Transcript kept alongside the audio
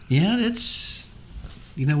Yeah, that's,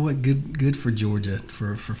 you know what, good for Georgia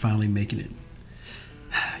for finally making it.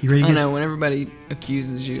 You ready to I know, when everybody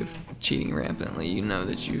accuses you of cheating rampantly, you know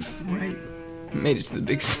that you've made it to the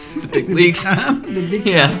big leagues. The big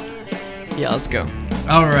time. Yeah, let's go.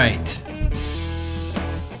 All right.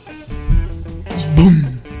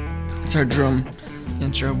 Boom. It's our drum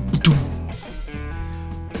intro.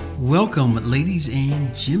 Welcome, ladies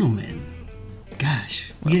and gentlemen.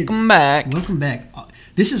 Gosh. Welcome back. Welcome back.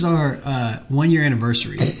 This is our 1 year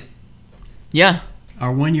anniversary. Yeah.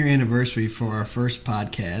 Our 1 year anniversary for our first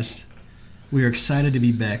podcast. We are excited to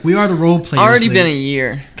be back. We are the role players. Already been a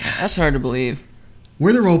year. That's hard to believe.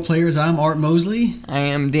 We're the role players. I'm Art Mosley. I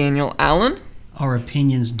am Daniel Allen. Our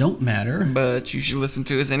opinions don't matter. But you should listen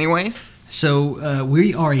to us anyways. So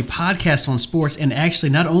we are a podcast on sports, and actually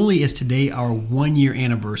not only is today our 1 year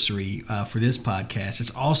anniversary for this podcast,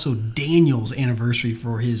 it's also Daniel's anniversary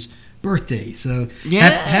for his birthday. So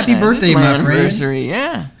happy birthday, my anniversary.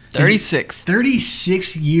 Yeah, 36.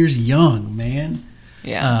 36 years young, man.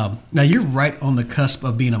 Yeah. Now you're right on the cusp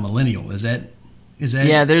of being a millennial. Is that?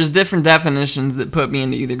 Yeah, there's different definitions that put me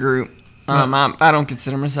into either group. I don't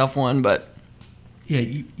consider myself one, but. Yeah,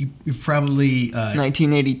 you probably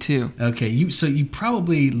 1982. Okay, so you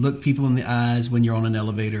probably look people in the eyes when you're on an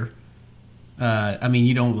elevator. I mean,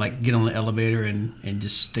 you don't like get on the elevator and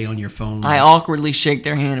just stay on your phone. I awkwardly shake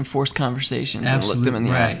their hand and force conversation. Absolutely, and look them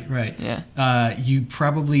in the eye. Right. Yeah. You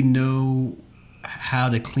probably know how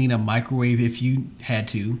to clean a microwave if you had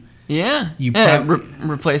to. Yeah.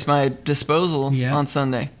 Replace my disposal on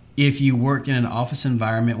Sunday. If you worked in an office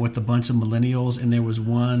environment with a bunch of millennials and there was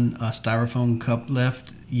one styrofoam cup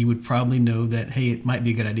left, you would probably know that, hey, it might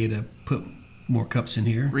be a good idea to put more cups in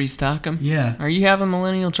here. Restock them? Yeah. Are you having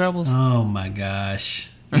millennial troubles? Oh, my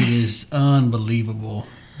gosh. It is unbelievable.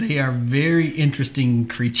 They are very interesting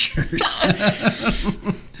creatures.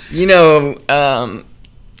 You know,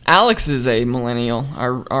 Alex is a millennial,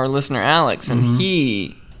 our listener Alex, and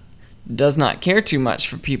he does not care too much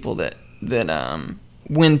for people that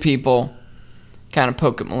when people kind of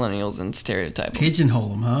poke at millennials and stereotype them. Pigeonhole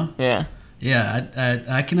them, huh? Yeah. Yeah,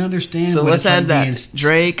 I can understand. So let's add that.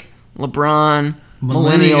 Drake, LeBron,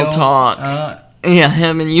 millennial talk. Yeah,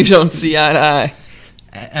 him and you don't see eye to eye.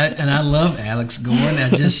 And I love Alex Gorn.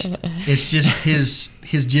 It's just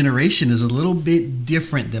his generation is a little bit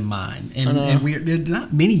different than mine, and there's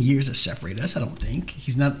not many years that separate us. I don't think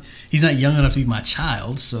he's not young enough to be my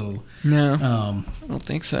child. So no, I don't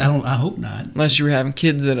think so. I hope not. Unless you were having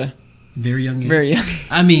kids at a very young age. Very young.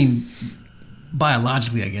 I mean,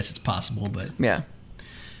 biologically, I guess it's possible, but yeah,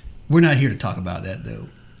 we're not here to talk about that though.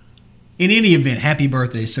 In any event, happy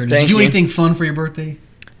birthday, sir! Did you do anything fun for your birthday?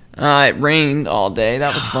 It rained all day.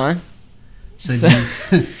 That was fun. So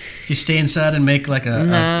did you stay inside and make like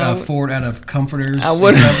a fort out of comforters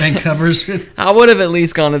and covers? I would have at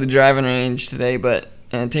least gone to the driving range today,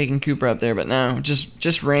 and taken Cooper up there. But no,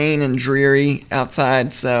 just rain and dreary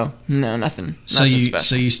outside. So no, nothing. Nothing special.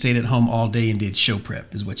 So you stayed at home all day and did show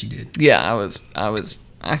prep, is what you did? Yeah,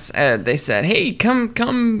 I said. They said, "Hey,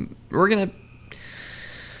 come. We're gonna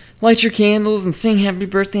light your candles and sing happy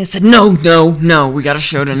birthday." I said, no, we got a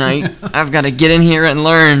show tonight. I've got to get in here and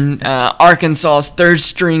learn Arkansas's third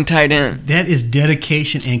string tight end. That is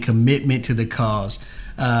dedication and commitment to the cause.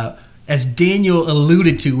 As Daniel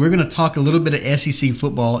alluded to, we're going to talk a little bit of SEC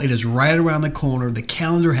football. It is right around the corner. The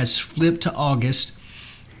calendar has flipped to August.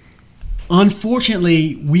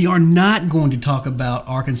 Unfortunately, we are not going to talk about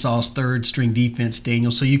Arkansas's third string defense, Daniel,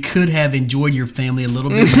 so you could have enjoyed your family a little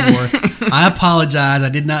bit more. I apologize. I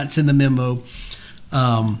did not send the memo.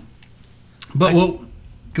 Go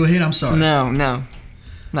ahead. I'm sorry. No,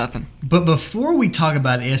 nothing. But before we talk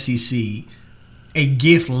about SEC, a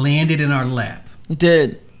gift landed in our lap. It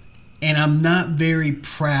did. And I'm not very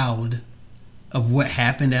proud of what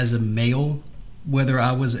happened as a male, whether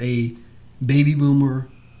I was a baby boomer,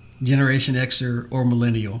 Generation Xer, or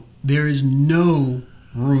millennial. There is no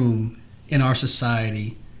room in our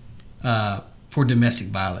society for domestic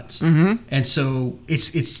violence, and so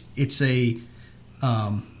it's a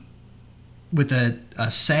with a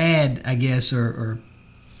sad, I guess, or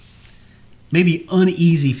maybe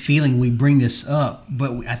uneasy feeling. We bring this up,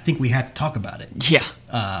 but I think we have to talk about it. Yeah.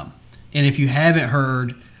 And if you haven't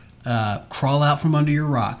heard, crawl out from under your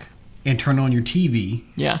rock and turn on your TV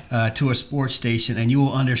to a sports station, and you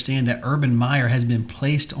will understand that Urban Meyer has been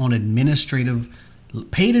placed on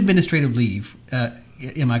paid administrative leave.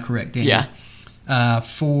 Am I correct, Daniel? Yeah.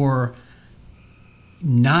 For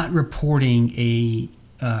not reporting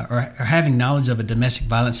or having knowledge of a domestic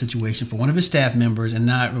violence situation for one of his staff members and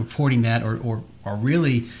not reporting that or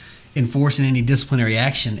really enforcing any disciplinary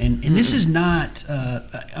action. And this is not.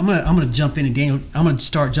 I'm gonna jump in, and Daniel, I'm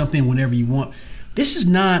gonna jump in whenever you want. This is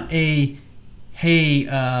not a hey.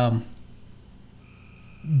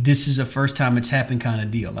 This is the first time it's happened kind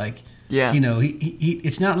of deal. Like, Yeah. he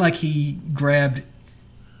it's not like he grabbed,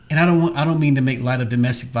 and I don't mean to make light of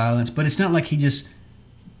domestic violence, but it's not like this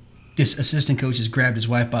assistant coach just grabbed his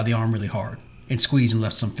wife by the arm really hard and squeezed and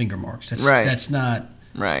left some finger marks. Right. That's not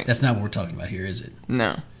Right. That's not what we're talking about here, is it?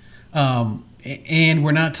 No. And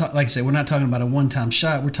we're not like I said, we're not talking about a one-time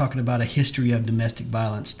shot. We're talking about a history of domestic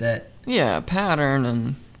violence that. Yeah, pattern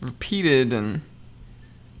and repeated and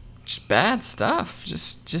just bad stuff.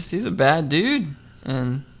 Just he's a bad dude.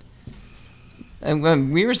 And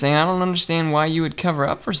when we were saying, I don't understand why you would cover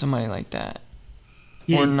up for somebody like that.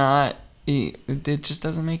 Yeah. Or not. It just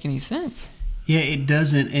doesn't make any sense. Yeah, it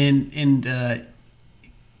doesn't. And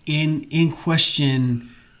in question,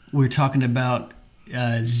 we're talking about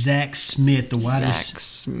Zach Smith, the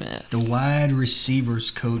wide receivers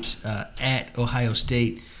coach at Ohio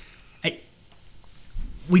State.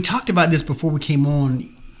 We talked about this before we came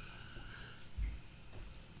on.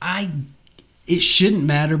 It shouldn't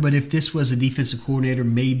matter, but if this was a defensive coordinator,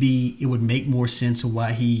 maybe it would make more sense of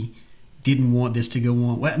why he didn't want this to go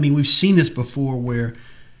on. Well, I mean, we've seen this before where,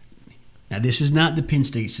 now this is not the Penn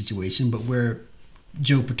State situation, but where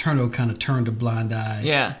Joe Paterno kind of turned a blind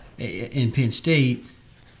eye in Penn State.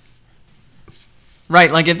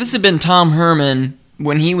 Right, like if this had been Tom Herman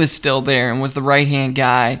when he was still there and was the right-hand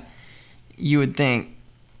guy, you would think,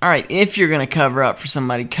 all right, if you're going to cover up for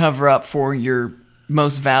somebody, cover up for your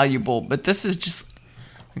most valuable. But this is just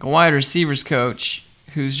like a wide receivers coach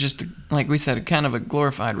who's just, like we said, kind of a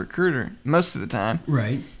glorified recruiter most of the time.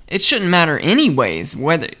 Right. It shouldn't matter anyways who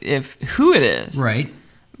it is. Right.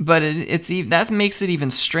 But that makes it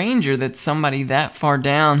even stranger that somebody that far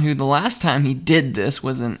down, who the last time he did this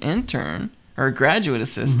was an intern or a graduate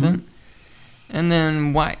assistant, and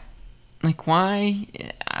then why?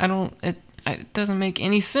 It doesn't make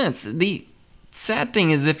any sense. The sad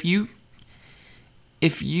thing is if you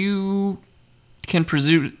can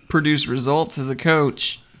produce results as a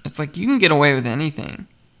coach, it's like you can get away with anything.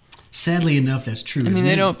 Sadly enough, that's true. I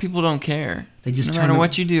mean, people don't care. They just no matter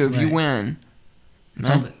what you do, if you win.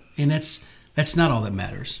 And that's not all that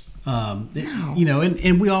matters. No.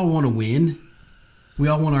 And we all want to win. We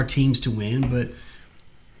all want our teams to win, but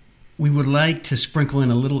we would like to sprinkle in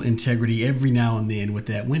a little integrity every now and then with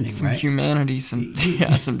that winning, some right? Humanity, some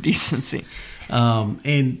decency.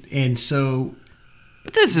 And so,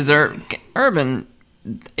 but this is Urban.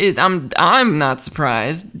 I'm not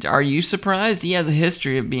surprised. Are you surprised? He has a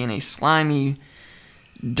history of being a slimy,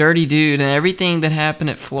 dirty dude, and everything that happened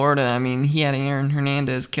at Florida. I mean, he had Aaron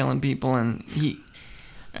Hernandez killing people, and he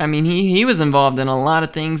was involved in a lot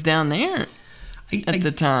of things down there at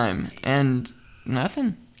the time, and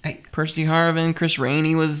nothing. Percy Harvin, Chris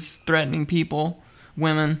Rainey was threatening people,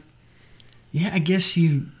 women. Yeah, I guess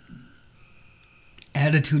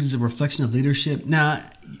attitude is a reflection of leadership. Now,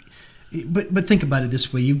 but think about it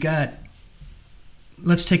this way: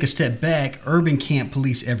 let's take a step back. Urban can't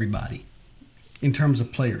police everybody in terms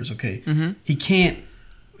of players. Okay, He can't.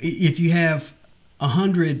 If you have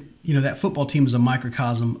 100, that football team is a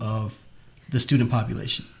microcosm of the student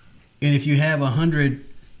population, and if you have 100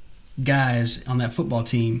 guys on that football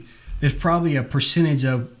team, there's probably a percentage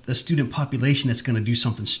of the student population that's going to do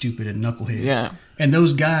something stupid and knucklehead. Yeah. And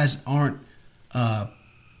those guys aren't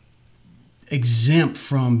exempt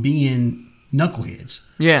from being knuckleheads.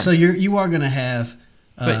 Yeah. So you are going to have.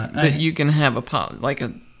 But you can have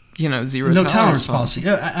zero tolerance policy.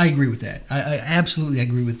 I agree with that. I absolutely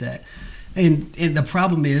agree with that. And the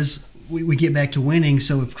problem is we get back to winning.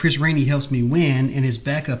 So if Chris Rainey helps me win, and his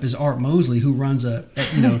backup is Art Mosley, who runs a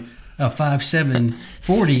 5.7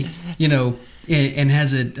 40, and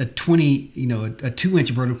has a 20, a 2-inch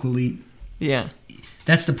vertical leap. Yeah.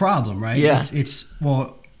 That's the problem, right? Yeah. It's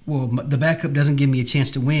the backup doesn't give me a chance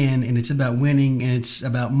to win, and it's about winning, and it's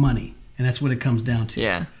about money, and that's what it comes down to.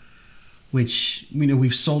 Yeah. Which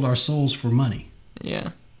we've sold our souls for money. Yeah.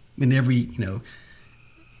 In every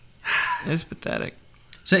it's pathetic.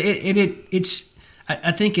 So it's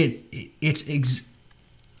I think it's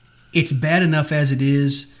bad enough as it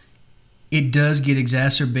is. It does get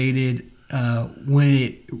exacerbated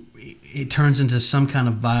when it turns into some kind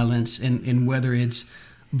of violence, and whether it's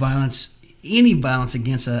violence, any violence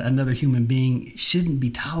against another human being shouldn't be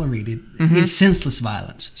tolerated. It's senseless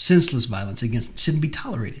violence. Senseless violence shouldn't be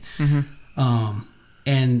tolerated.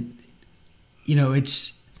 And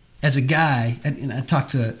it's, as a guy, and I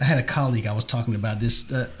had a colleague I was talking about this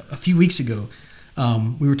a few weeks ago.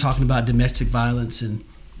 We were talking about domestic violence, and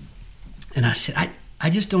I said, I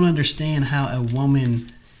just don't understand how a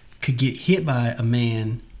woman could get hit by a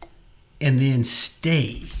man and then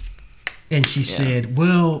stay. And she said,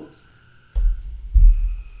 well,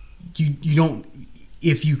 you don't,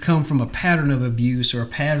 if you come from a pattern of abuse or a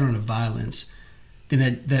pattern of violence,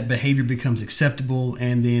 then that behavior becomes acceptable.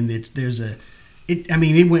 And then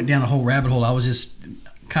it went down a whole rabbit hole. I was just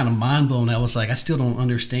kind of mind blown. I was like, I still don't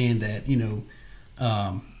understand that,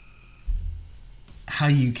 how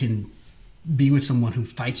you can be with someone who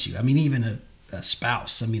fights you. I mean, even a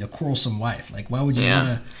spouse. I mean, a quarrelsome wife. Like, why would you want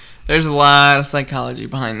to? There's a lot of psychology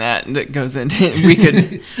behind that goes into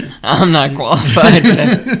it. I'm not qualified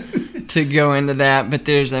to go into that, but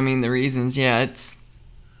there's, the reasons. Yeah,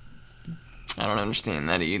 I don't understand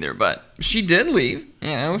that either. But she did leave,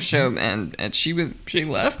 and she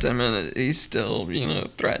left him, and he's still,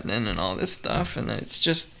 threatening and all this stuff, and it's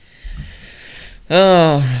just,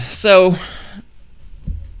 so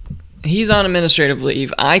he's on administrative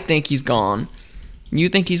leave. I think he's gone. You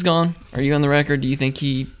think he's gone? Are you on the record? Do you think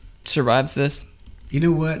he survives this? You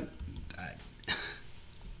know what?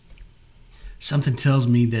 Something tells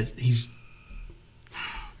me that he's...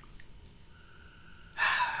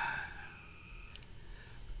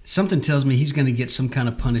 Something tells me he's going to get some kind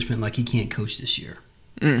of punishment, like he can't coach this year.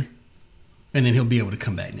 And then he'll be able to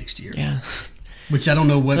come back next year. Yeah. Which I don't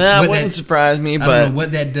know what... That wouldn't surprise me, but... I don't know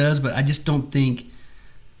what that does, but I just don't think...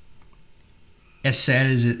 As sad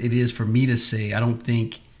as it is for me to say, I don't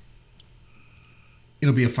think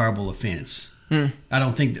it'll be a fireable offense.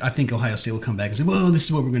 I think Ohio State will come back and say, well, this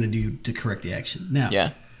is what we're going to do to correct the action.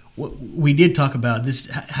 Now, we did talk about this.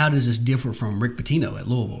 How does this differ from Rick Pitino at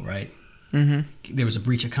Louisville, right? Mm-hmm. There was a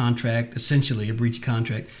breach of contract, essentially a breach of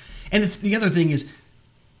contract. And the other thing is,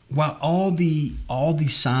 while all the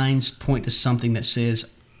signs point to something that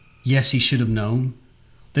says, yes, he should have known,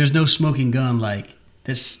 there's no smoking gun like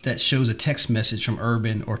this that shows a text message from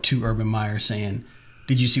Urban or to Urban Meyer saying,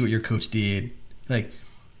 did you see what your coach did? Like,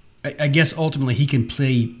 I guess ultimately he can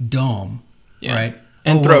play dumb, right?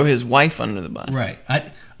 And throw his wife under the bus. Right.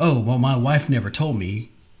 My wife never told me.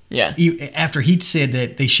 Yeah. After he said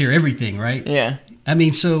that they share everything, right? Yeah. I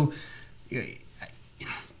mean, so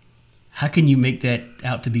how can you make that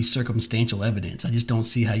out to be circumstantial evidence? I just don't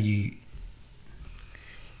see how you...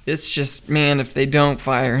 It's just, man, if they don't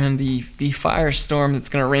fire him, the firestorm that's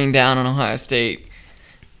going to rain down on Ohio State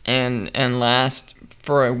and last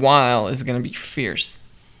for a while is going to be fierce.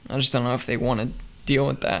 I just don't know if they want to deal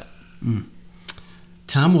with that.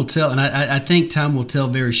 Time will tell, and I think time will tell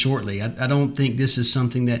very shortly. I don't think this is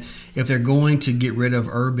something that, if they're going to get rid of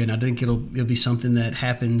Urban, I think it'll be something that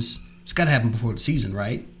happens. It's got to happen before the season,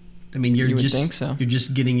 right? I mean, you would think so. You're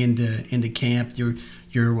just getting into camp.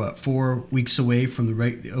 You're what, 4 weeks away from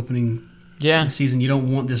the opening of the season. You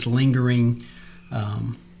don't want this lingering.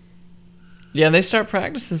 They start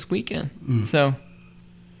practice this weekend. So,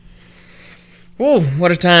 whoa,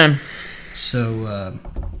 what a time! So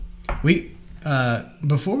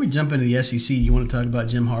before we jump into the SEC, you want to talk about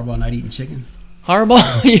Jim Harbaugh not eating chicken?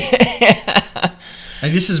 Harbaugh, yeah.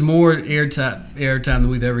 Like, this is more airtime than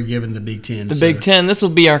we've ever given the Big Ten. Big Ten. This will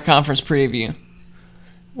be our conference preview.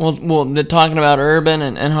 Well, they're talking about Urban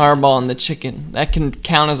and Harbaugh and the chicken. That can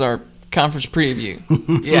count as our conference preview.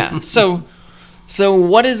 Yeah. So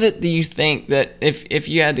what is it, do you think, that if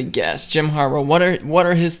you had to guess, Jim Harbaugh, what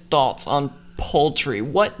are his thoughts on poultry?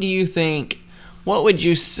 What do you think? What would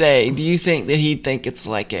you say? Do you think that he'd think it's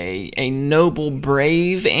like a noble,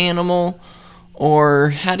 brave animal, or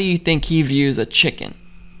how do you think he views a chicken?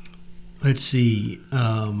 Let's see.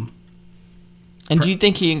 And do you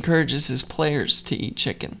think he encourages his players to eat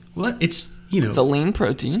chicken? Well, it's a lean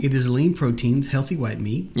protein. It is a lean protein, healthy white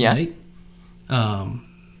meat. Yeah. Right?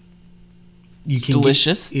 It's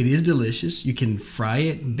delicious. It is delicious. You can fry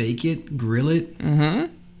it, bake it, grill it.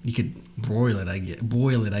 Mm-hmm. You could boil it, I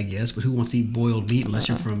guess. But who wants to eat boiled meat unless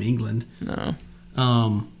you're from England? No.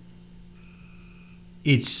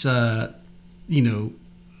 It's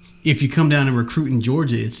if you come down and recruit in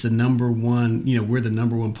Georgia, it's the number one. We're the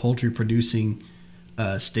number one poultry producing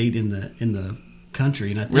state in the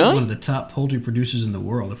country, and I think one of the top poultry producers in the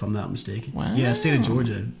world, if I'm not mistaken. Wow. Yeah, state of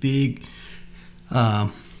Georgia, big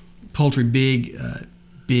poultry, big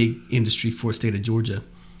industry for the state of Georgia.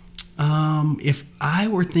 If I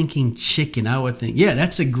were thinking chicken, I would think,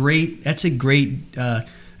 that's a great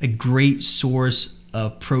source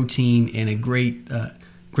of protein and a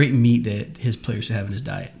great meat that his players should have in his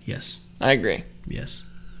diet. Yes, I agree. Yes,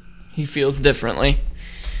 he feels differently.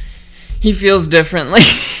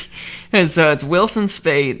 And so it's Wilson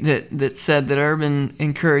Speight that said that Urban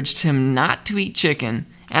encouraged him not to eat chicken.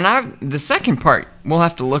 And the second part we'll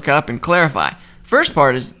have to look up and clarify. First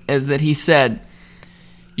part is that he said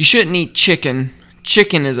you shouldn't eat chicken.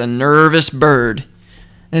 Chicken is a nervous bird.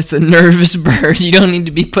 It's a nervous bird. You don't need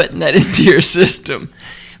to be putting that into your system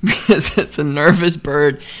because it's a nervous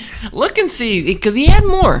bird. Look and see, because he had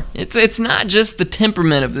more. It's not just the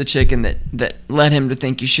temperament of the chicken that led him to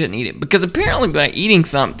think you shouldn't eat it. Because apparently by eating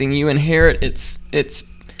something, you inherit its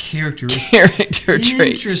character traits.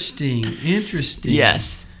 Interesting.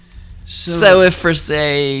 Yes. So if, for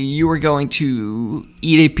say, you were going to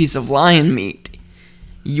eat a piece of lion meat,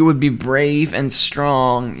 you would be brave and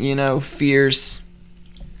strong, fierce.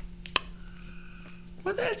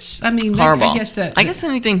 Well, Harbaugh. I guess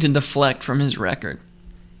anything to deflect from his record.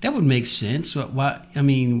 That would make sense. Why?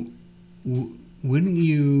 Wouldn't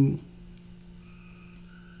you?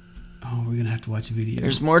 Oh, we're gonna have to watch a video.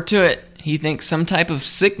 There's more to it. He thinks some type of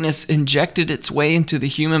sickness injected its way into the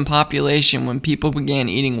human population when people began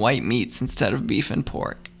eating white meats instead of beef and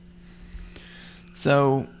pork.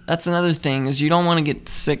 So that's another thing, is you don't want to get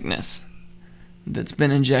the sickness that's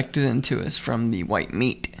been injected into us from the white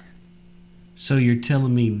meat. So you're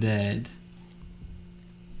telling me that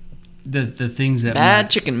the things that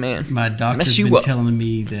bad chicken, man, my doctor's been telling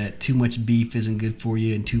me that too much beef isn't good for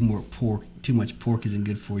you and too much pork isn't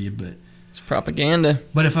good for you, but it's propaganda.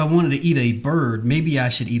 But if I wanted to eat a bird, maybe I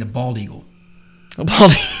should eat a bald eagle. A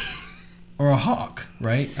bald eagle. Or a hawk,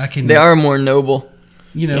 right? They are more noble.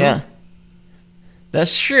 Yeah.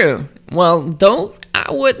 That's true. Well,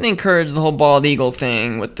 I wouldn't encourage the whole bald eagle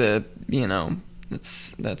thing with the,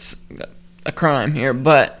 that's a crime here,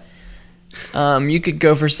 but you could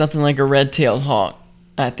go for something like a red-tailed hawk.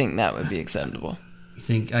 I think that would be acceptable. You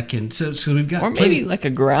think I can? So we've got, or maybe like a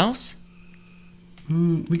grouse.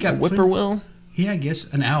 We got a whippoorwill. Yeah, I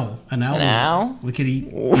guess an owl. An owl. We could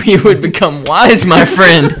eat. We would become wise, my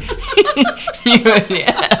friend.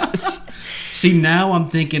 Yes. See, now I'm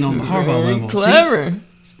thinking on the Harbaugh level. Clever.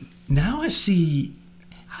 Now I see.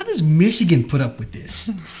 How does Michigan put up with this?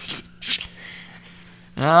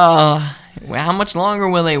 Well, how much longer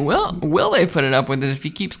will they put it up with it if he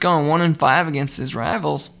keeps going 1-5 against his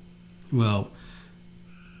rivals? Well,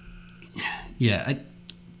 yeah,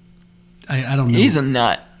 I don't know. He's a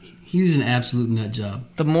nut. He's an absolute nut job.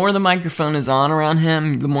 The more the microphone is on around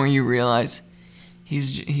him, the more you realize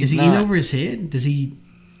he's Is he in over his head? Does he?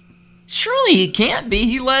 Surely he can't be.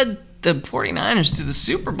 He led the 49ers to the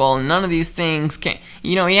Super Bowl, and none of these things can.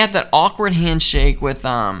 He had that awkward handshake with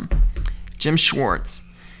Jim Schwartz,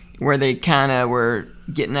 where they kind of were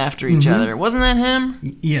getting after each other. Wasn't that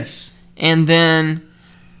him? Yes. And then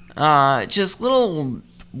just little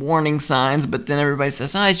warning signs, but then everybody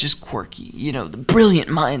says, he's just quirky. The brilliant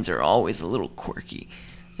minds are always a little quirky.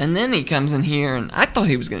 And then he comes in here, and I thought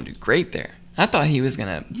he was going to do great there. I thought he was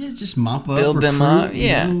going to just mop up, build them up.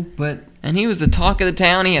 Yeah. But and he was the talk of the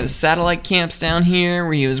town. He had satellite camps down here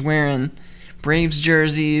where he was wearing Braves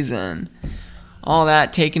jerseys and all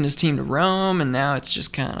that, taking his team to Rome, and now it's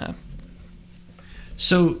just kind of...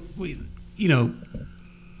 So,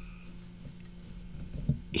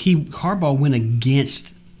 Harbaugh went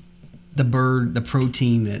against the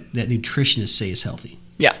protein that nutritionists say is healthy.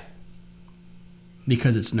 Yeah.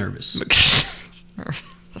 Because it's nervous.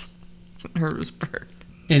 Nervous bird.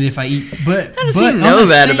 And if I eat... But how does he know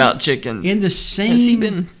that about chickens? In the same... Has he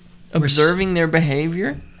been observing their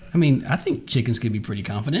behavior? I think chickens can be pretty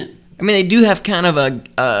confident. They do have kind of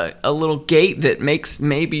a little gait that makes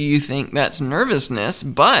maybe you think that's nervousness,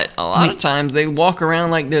 but a lot of times they walk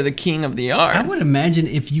around like they're the king of the yard. I would imagine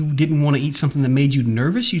if you didn't want to eat something that made you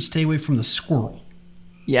nervous, you'd stay away from the squirrel.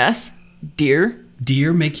 Yes. Deer.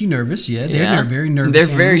 Deer make you nervous, yeah. They're very nervous.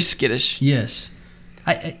 They're very skittish. Yes.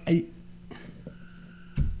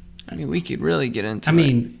 We could really get into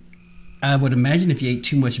it. I would imagine if you ate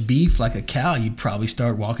too much beef like a cow, you'd probably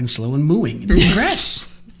start walking slow and mooing in the grass.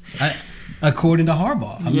 According to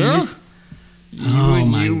Harbaugh.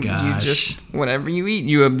 My gosh. You just, whatever you eat,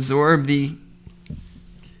 you absorb the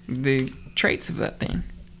traits of that thing.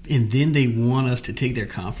 And then they want us to take their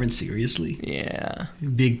conference seriously? Yeah.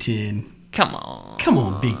 Big Ten. Come on. Come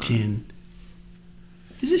on, Big Ten.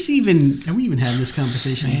 Are we even having this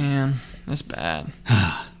conversation? Man, that's bad.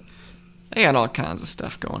 They got all kinds of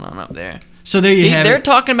stuff going on up there. So there you have it. They're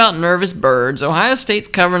talking about nervous birds. Ohio State's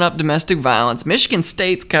covering up domestic violence. Michigan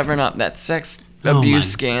State's covering up that sex abuse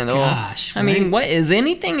scandal. Gosh, what is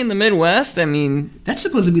anything in the Midwest? That's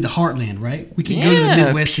supposed to be the heartland, right? We can go to the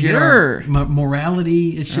Midwest to get our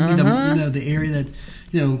morality. It should be the area that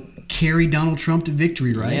carried Donald Trump to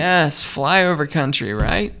victory, right? Yes, flyover country,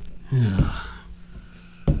 right?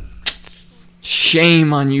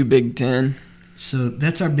 Shame on you, Big Ten. So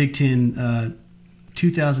that's our Big Ten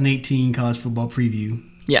 2018 college football preview.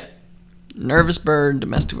 Yeah. Nervous bird,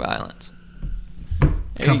 domestic violence.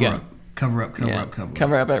 There you go. Cover up.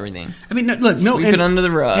 Cover up everything. I mean, look, Sweep it under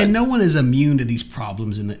the rug. And no one is immune to these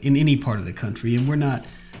problems in any part of the country. And we're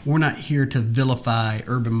not here to vilify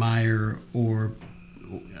Urban Meyer or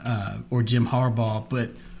Jim Harbaugh,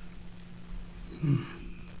 but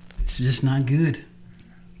it's just not good.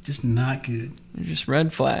 Just not good. They're just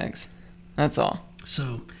red flags. That's all.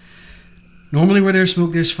 So, normally where there's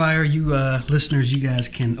smoke, there's fire. You listeners, you guys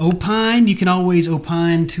can opine. You can always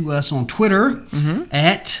opine to us on Twitter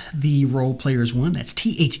at the Role Players One. That's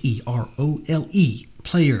THEROLE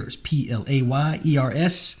Players,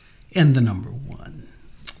 PLAYERS, and the number 1.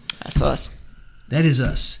 That's us. That is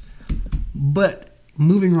us. But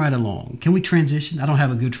moving right along, can we transition? I don't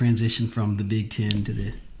have a good transition from the Big Ten to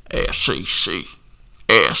the SEC.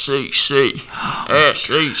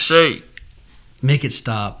 Make it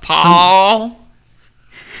stop. Paul.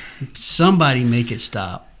 Somebody make it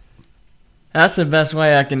stop. That's the best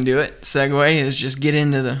way I can do it. Segue is just get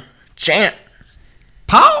into the chant.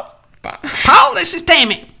 Paul, this is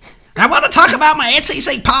Tammy. I want to talk about my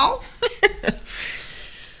SEC, Paul.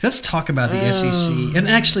 Let's talk about the SEC. And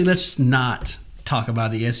actually, let's not talk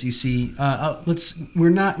about the SEC. We're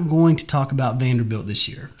not going to talk about Vanderbilt this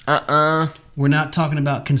year. We're not talking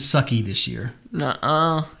about Kentucky this year.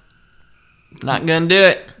 Not gonna do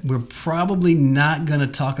it. We're probably not gonna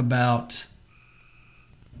talk about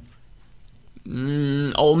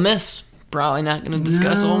Ole Miss. Probably not gonna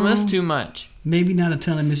discuss Ole Miss too much. Maybe not a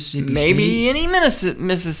ton of Mississippi Maybe State. any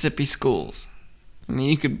Mississippi schools. I mean,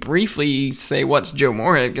 you could briefly say what's Joe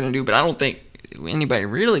Moorhead gonna do, but I don't think anybody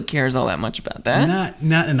really cares all that much about that.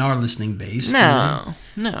 Not in our listening base. No.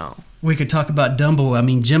 We could talk about Dumbo. I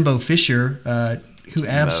mean, Jimbo Fisher, who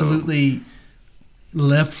absolutely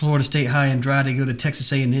left Florida State high and dry to go to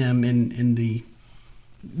Texas A&M, and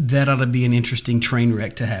that ought to be an interesting train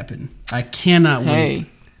wreck to happen. I cannot wait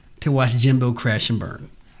to watch Jimbo crash and burn.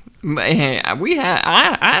 But hey,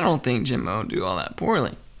 I don't think Jimbo will do all that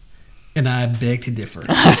poorly. And I beg to differ.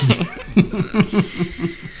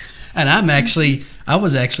 And I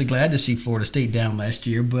was actually glad to see Florida State down last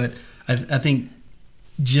year, but I think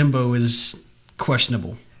Jimbo is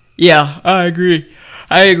questionable. Yeah, I agree.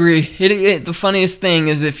 The funniest thing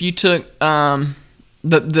is if you took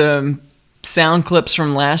the sound clips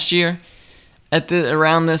from last year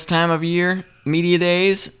around this time of year, media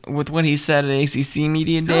days, with what he said at ACC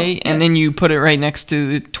media day, and then you put it right next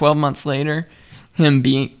to the 12 months later, him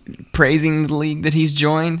praising the league that he's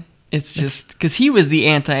joined. It's just because he was the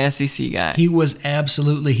anti-SEC guy. He was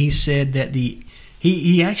absolutely. He said that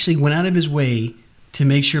he actually went out of his way to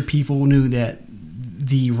make sure people knew that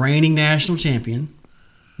the reigning national champion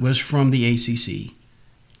was from the ACC,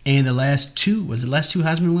 and the last two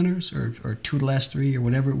Heisman winners, or two of the last three, or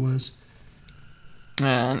whatever it was.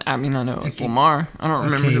 I mean, I know it was Lamar. I don't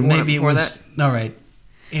remember who won maybe before it was that. All right,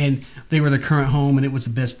 and they were the current home, and it was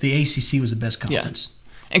the best. The ACC was the best conference.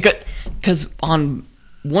 Yeah, and because on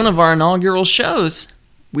one of our inaugural shows,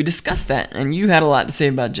 we discussed that, and you had a lot to say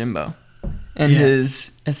about Jimbo and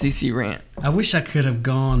his SEC rant. I wish I could have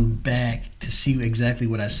gone back to see exactly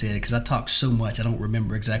what I said, because I talked so much I don't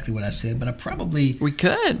remember exactly what I said, but we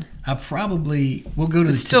could. We'll go to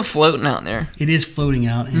it's still floating out there. It is floating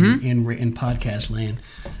out in podcast land.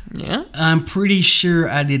 Yeah. I'm pretty sure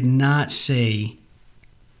I did not say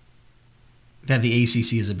that the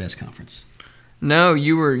ACC is the best conference. No,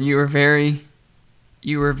 you were very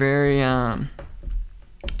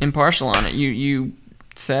impartial on it. You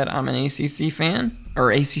said I'm an ACC fan,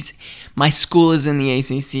 or ACC. My school is in the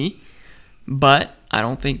ACC, but I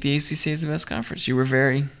don't think the ACC is the best conference. You were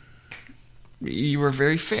very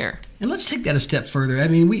fair. And let's take that a step further. I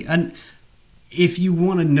mean, if you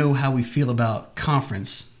want to know how we feel about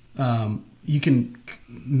conference, you can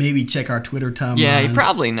maybe check our Twitter timeline. Yeah, you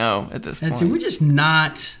probably know at this point. We're just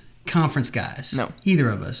not conference guys. No. Either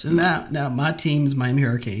of us. And now my team is Miami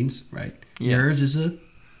Hurricanes, right? Yeah. Yours is a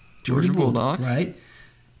Georgia Bulldogs. Right?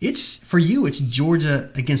 For you, it's Georgia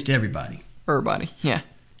against everybody. Everybody, yeah.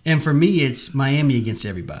 And for me, it's Miami against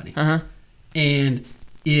everybody. Uh-huh. And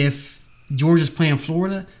if Georgia's playing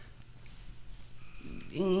Florida,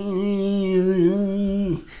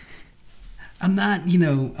 I'm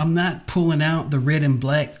not pulling out the red and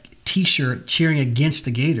black T-shirt cheering against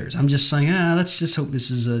the Gators. I'm just saying, let's just hope this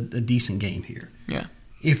is a decent game here. Yeah.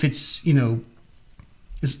 If it's,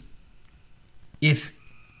 if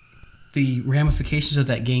the ramifications of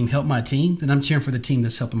that game help my team, then I'm cheering for the team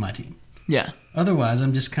that's helping my team. Yeah. Otherwise,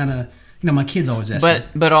 I'm just kind of, my kids always ask me.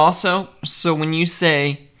 But also, so when you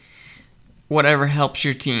say whatever helps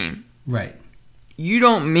your team. Right.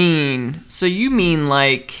 You mean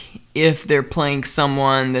like if they're playing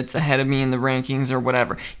someone that's ahead of me in the rankings or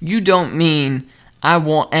whatever. You don't mean I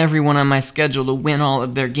want everyone on my schedule to win all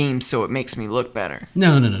of their games so it makes me look better.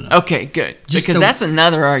 No. Okay, good. Because that's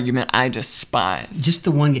another argument I despise. Just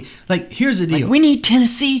the one game. Like, here's the deal. Like, we need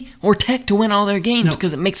Tennessee or Tech to win all their games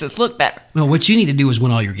because it makes us look better. No, what you need to do is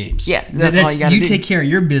win all your games. Yeah, that's all you got to do. You take care of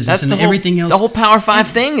your business and everything else. The whole Power 5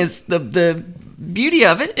 thing is the beauty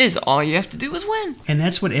of it is all you have to do is win. And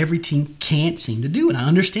that's what every team can't seem to do. And I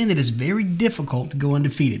understand that it's very difficult to go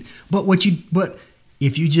undefeated. But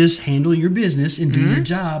if you just handle your business and do your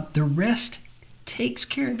job, the rest takes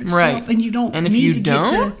care of itself. Right. And you don't and if need you to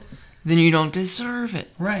don't, then you don't deserve it.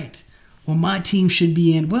 Right. Well, my team should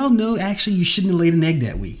be in. Well, no, actually, you shouldn't have laid an egg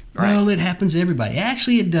that week. Right. Well, it happens to everybody.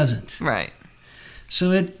 Actually, it doesn't. Right.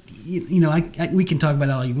 So, we can talk about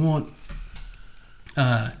that all you want.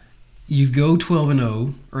 You go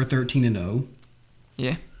 12-0 or 13-0.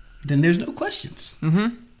 Yeah. Then there's no questions.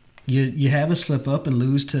 Mm-hmm. You have a slip up and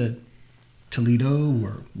lose to Toledo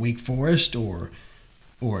or Wake Forest or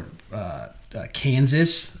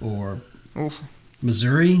Kansas or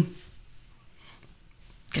Missouri,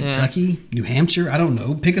 Kentucky, New Hampshire. I don't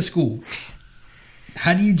know. Pick a school.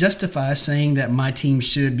 How do you justify saying that my team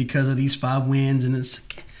should because of these 5 wins? And it's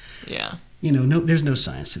no, there's no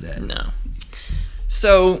science to that. No.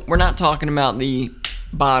 So we're not talking about the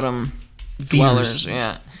bottom dwellers.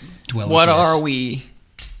 Yeah. Dwellers, what yes. are we?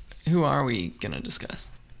 Who are we gonna discuss?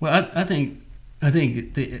 Well, I think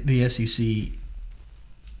the SEC.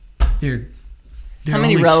 They're How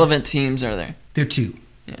many relevant teams are there? There are 2.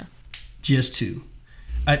 Yeah. Just 2.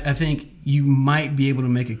 I think you might be able to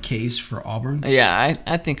make a case for Auburn. Yeah,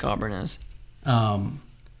 I think Auburn is.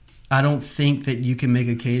 I don't think that you can make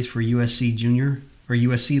a case for USC Junior or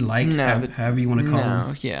USC Light, however you want to call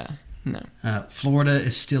them. No. Florida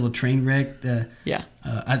is still a train wreck. Yeah.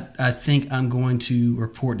 I think I'm going to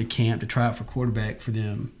report to camp to try out for quarterback for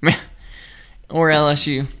them. Or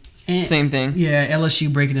LSU. Same thing. Yeah,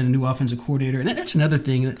 LSU breaking in a new offensive coordinator. And that's another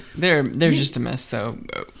thing. They're just a mess, though,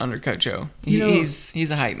 under Coach O. He's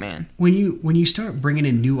a hype man. When you start bringing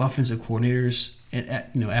in new offensive coordinators,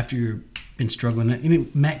 after you've been struggling.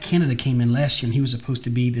 Matt Canada came in last year, and he was supposed to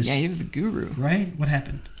be this. Yeah, he was the guru. Right? What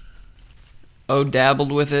happened? O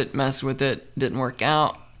dabbled with it, messed with it, didn't work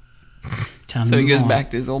out. So he goes back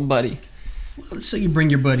to his old buddy. Well, so you bring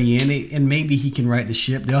your buddy in, and maybe he can right the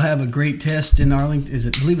ship. They'll have a great test in Arlington. I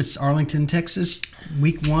believe it's Arlington, Texas,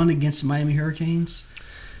 week 1 against the Miami Hurricanes.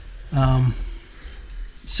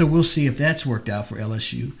 So we'll see if that's worked out for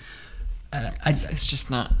LSU. It's just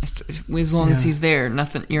not. As long as he's there,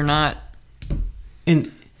 nothing. You're not.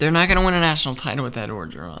 And they're not going to win a national title with that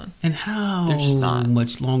Orgeron. And how they're just not.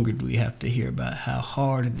 Much longer do we have to hear about how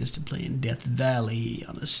hard it is to play in Death Valley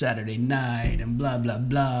on a Saturday night and blah blah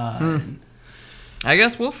blah? And, I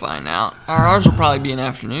guess we'll find out. Ours will probably be an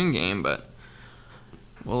afternoon game, but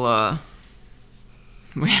we'll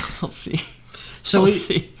see. So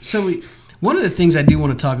one of the things I do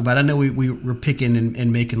want to talk about, I know we're picking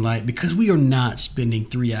and making light because we are not spending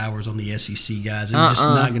 3 hours on the SEC, guys. I'm just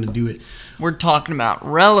not going to do it. We're talking about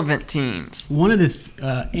relevant teams. One of the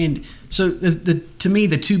to me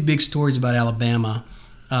the 2 big stories about Alabama,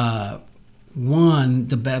 one,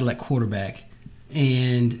 the battle at quarterback,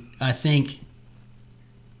 and I think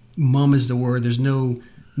mum is the word. There's no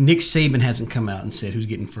Nick Saban hasn't come out and said who's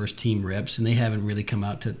getting first team reps, and they haven't really come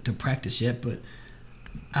out to practice yet, but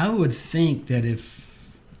I would think that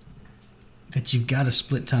you've got to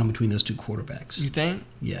split time between those 2 quarterbacks. You think?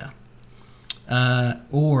 Yeah.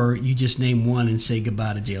 Or you just name one and say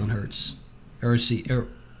goodbye to Jalen Hurts,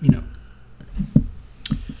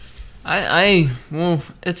 Well,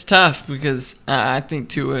 it's tough because I think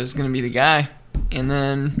Tua is going to be the guy, and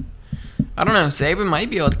then I don't know. Saban might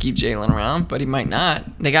be able to keep Jalen around, but he might not.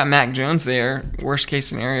 They got Mac Jones there. Worst case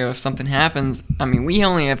scenario, if something happens, we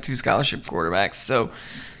only have 2 scholarship quarterbacks. So,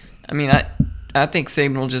 I think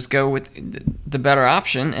Saban will just go with the better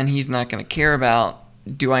option, and he's not going to care about,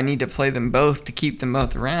 do I need to play them both to keep them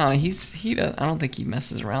both around? I don't think he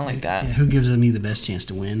messes around like that. Yeah, who gives me the best chance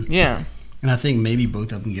to win? Yeah. And I think maybe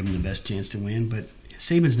both of them give him the best chance to win, but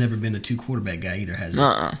Saban's never been a 2 quarterback guy either, has he?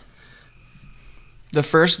 The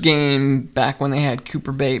first game back when they had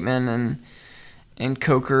Cooper Bateman and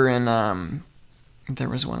Coker and there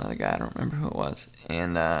was one other guy, I don't remember who it was,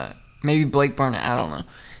 and maybe Blake Barnett, I don't know.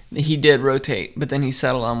 He did rotate, but then he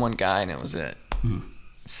settled on one guy and it was it.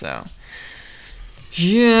 So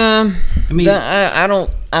yeah, I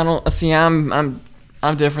don't see. I'm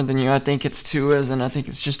different than you. I think it's Tua's, and I think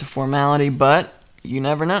it's just a formality, but you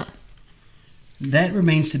never know. That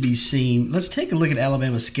remains to be seen. Let's take a look at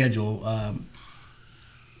Alabama's schedule.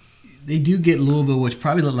 They do get Louisville, which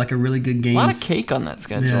probably looked like a really good game. A lot of cake on that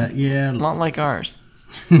schedule. Yeah. A lot like ours.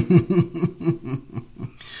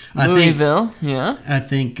 Louisville, yeah. I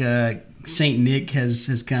think St. Nick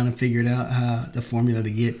has kind of figured out how the formula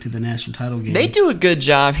to get to the national title game. They do a good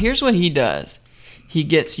job. Here's what he does. He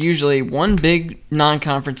gets usually one big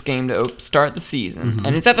non-conference game to start the season,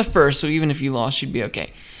 and it's at the first, so even if you lost, you'd be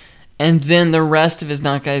okay. And then the rest of his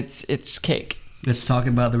non-conference, it's cake. Let's talk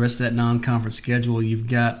about the rest of that non-conference schedule. You've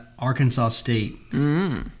got Arkansas State,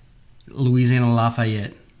 Louisiana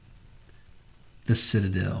Lafayette, the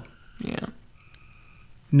Citadel. Yeah.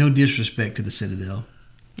 No disrespect to the Citadel.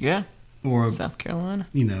 Yeah. Or South Carolina.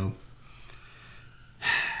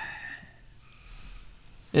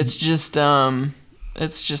 It's just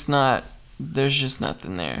not. There's just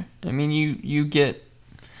nothing there. I mean, you get.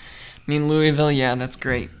 I mean, Louisville. Yeah, that's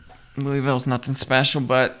great. Louisville's nothing special,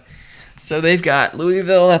 but. So they've got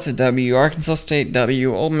Louisville, that's a W, Arkansas State,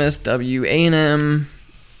 W, Ole Miss, W, A&M,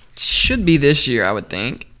 should be this year, I would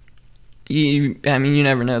think. You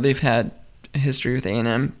never know. They've had a history with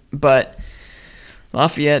A&M, but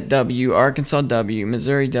Lafayette, W, Arkansas, W,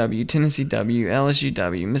 Missouri, W, Tennessee, W, LSU,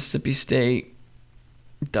 W, Mississippi State,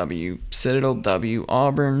 W, Citadel, W,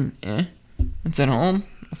 Auburn, It's at home.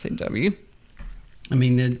 I'll say W. I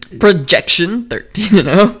mean, projection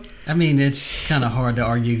 13-0. I mean, it's kind of hard to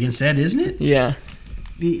argue against that, isn't it? Yeah.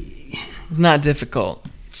 It's not difficult.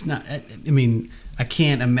 It's not. I mean, I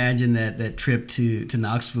can't imagine that trip to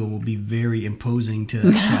Knoxville will be very imposing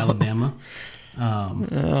to Alabama.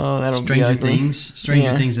 That'll stranger be ugly.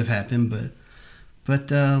 Stranger things have happened,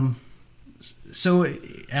 but so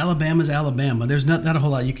Alabama's Alabama. There's not a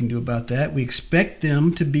whole lot you can do about that. We expect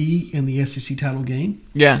them to be in the SEC title game.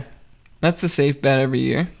 Yeah, that's the safe bet every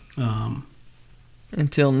year.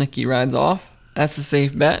 Until Nikki rides off, that's the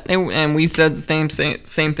safe bet. And we said the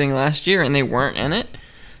same thing last year, and they weren't in it.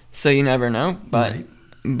 So you never know. But Right.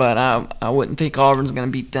 but I wouldn't think Auburn's going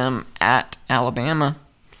to beat them at Alabama.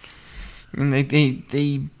 I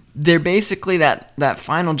mean, they're basically that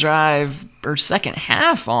final drive or second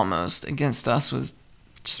half almost against us was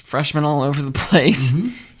just freshmen all over the place,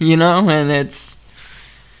 and it's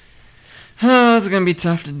going to be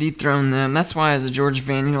tough to dethrone them. That's why as a Georgia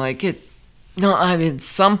fan, you're like, at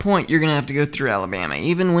some point you're going to have to go through Alabama.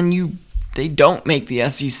 Even when they don't make the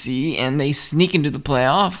SEC and they sneak into the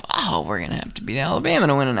playoff, we're going to have to beat Alabama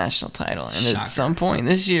to win a national title. And Shocker. at some point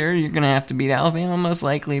this year, you're going to have to beat Alabama most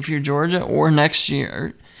likely if you're Georgia, or next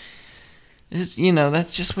year. That's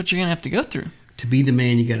just what you're going to have to go through. To be the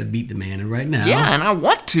man, you got to beat the man. And right now... Yeah, and I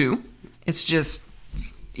want to. It's just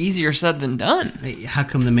easier said than done. Hey, how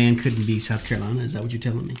come the man couldn't be South Carolina? Is that what you're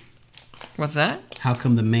telling me? What's that? How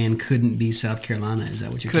come the man couldn't be South Carolina? Is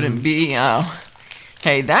that what you're telling me? Couldn't be. Oh.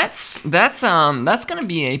 Hey, that's going to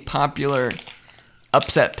be a popular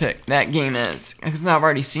upset pick. That game is, because I've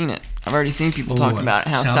already seen it. I've already seen people talk about it.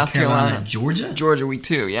 How South Carolina, Georgia week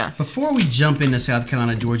 2, yeah. Before we jump into South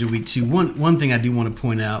Carolina, Georgia week 2, one thing I do want to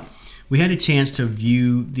point out: we had a chance to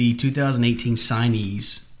view the 2018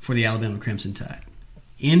 signees for the Alabama Crimson Tide.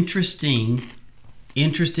 Interesting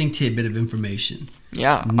tidbit of information.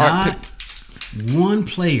 Yeah, not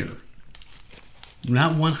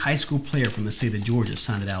one high school player from the state of Georgia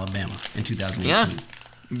signed at Alabama in 2018. Yeah,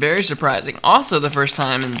 very surprising. Also, the first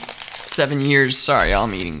time in 7 years. Sorry,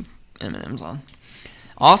 I'm eating M&Ms on.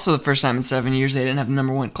 Also, the first time in 7 years they didn't have the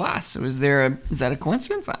number 1 class. So is that a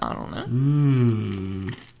coincidence? I don't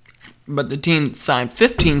know. But the team signed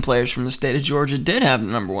 15 players from the state of Georgia did have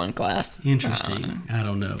the number 1 class. Interesting. I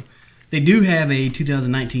don't know. They do have a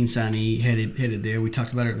 2019 signee headed there. We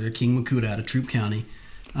talked about it earlier, King Makuta out of Troup County.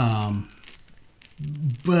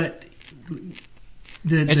 But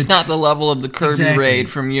it's not the level of the Kirby raid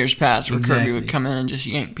from years past, where Exactly. Kirby would come in and just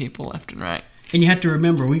yank people left and right. And you have to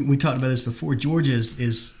remember, we talked about this before, Georgia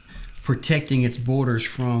is protecting its borders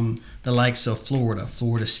from the likes of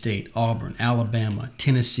Florida State, Auburn, Alabama,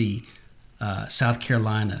 Tennessee, South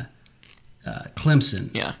Carolina,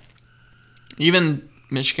 Clemson. Yeah. Even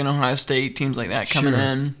Michigan, Ohio State, teams like that coming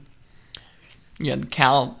in. Yeah, the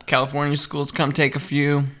California schools come take a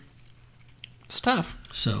few. It's tough.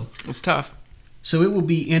 It's tough. So it will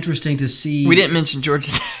be interesting to see. We didn't mention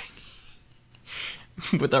Georgia Tech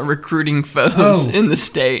with our recruiting foes in the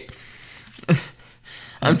state.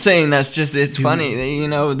 I'm saying it's funny.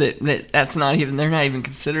 That's not even, they're not even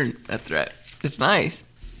considered a threat. It's nice.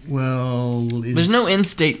 Well, there's no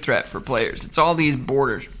in-state threat for players. It's all these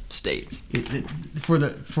border states.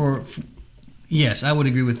 Yes, I would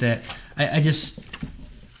agree with that. I just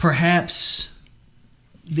perhaps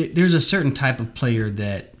there's a certain type of player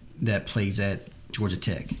that plays at Georgia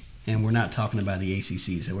Tech, and we're not talking about the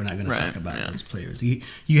ACC, so we're not going to talk about those players.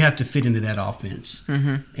 You have to fit into that offense,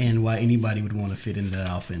 and why anybody would want to fit into that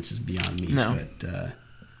offense is beyond me. No. But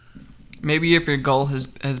Maybe if your goal has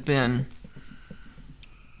been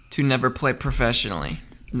to never play professionally,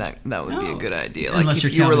 that would be a good idea. Like Unless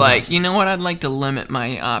if you were like, you know what, I'd like to limit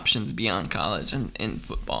my options beyond college and in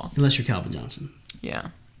football. Unless you're Calvin Johnson. Yeah.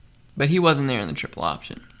 But he wasn't there in the triple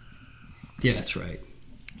option. Yeah, that's right.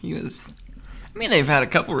 He was... I mean, they've had a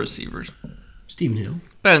couple receivers. Stephen Hill.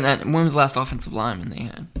 Better than that. When was the last offensive lineman they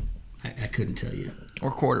had? I couldn't tell you. Or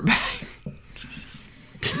quarterback.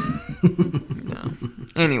 No.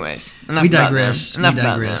 Anyways, enough We digress. about them. We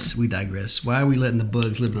Enough digress. about them. We digress. Why are we letting the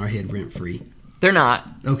bugs live in our head rent free? They're not.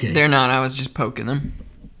 Okay. They're not. I was just poking them.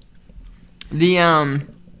 The Can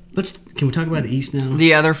we talk about the East now?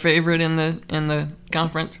 the other favorite in the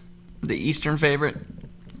conference, the Eastern favorite,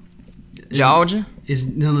 Georgia. Is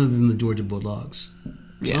none other than the Georgia Bulldogs.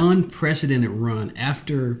 Yeah. Unprecedented run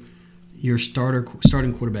after your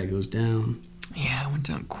starting quarterback goes down. Yeah, it went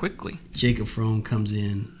down quickly. Jacob Fromm comes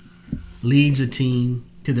in, leads a team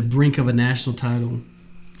to the brink of a national title.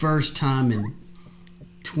 First time in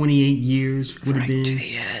 28 years would have Right been. to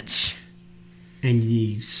the edge. And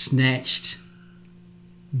you snatched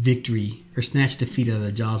defeat out of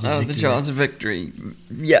the jaws of Out of victory. the jaws of victory.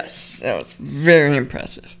 Yes, that was very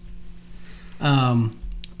impressive.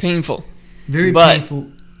 Painful. Very But-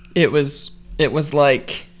 painful. It was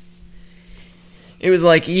like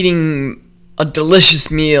eating a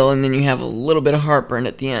delicious meal and then you have a little bit of heartburn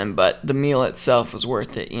at the end, but the meal itself was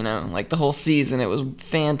worth it, you know. Like the whole season, it was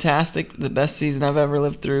fantastic. The best season I've ever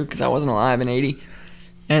lived through because I wasn't alive in 80.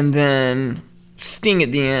 And then sting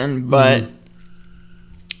at the end, but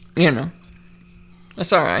you know,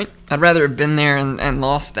 that's all right. I'd rather have been there and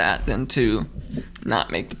lost that than to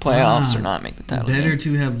not make the playoffs or not make the title Better game.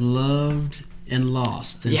 to have loved and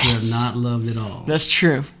lost than Yes. to have not loved at all. That's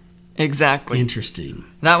true. Exactly. Interesting.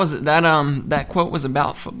 That quote was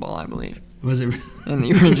about football, I believe, Was it? in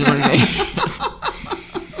the original name.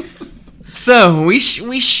 So we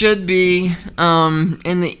should be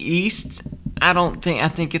in the East. I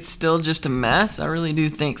think it's still just a mess. I really do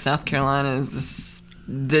think South Carolina is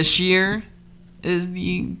this year is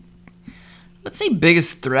the, let's say,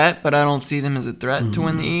 biggest threat, but I don't see them as a threat to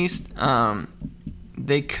win the East.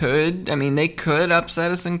 They could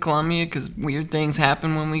upset us in Columbia because weird things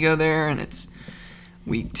happen when we go there, and it's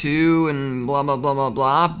week 2 and blah blah blah blah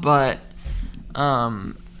blah. But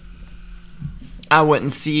I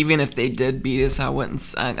wouldn't see, even if they did beat us,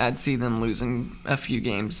 I'd see them losing a few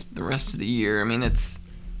games the rest of the year. I mean,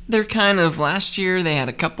 they're kind of, last year they had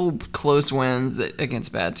a couple close wins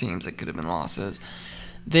against bad teams that could have been losses.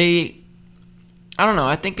 I don't know,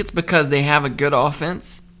 I think it's because they have a good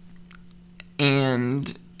offense,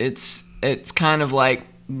 and it's kind of like,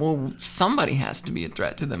 well, somebody has to be a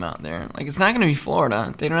threat to them out there. Like, it's not going to be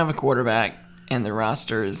Florida. They don't have a quarterback, and their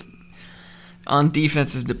roster is on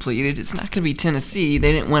defense is depleted. It's not going to be Tennessee.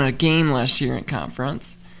 They didn't win a game last year in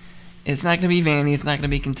conference. It's not going to be Vandy. It's not going to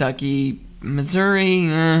be Kentucky. Missouri,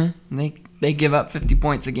 they give up 50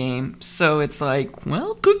 points a game. So it's like,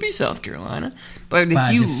 well, it could be South Carolina. But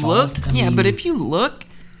if you look, but if you look,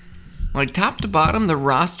 like top to bottom, the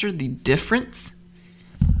roster, the difference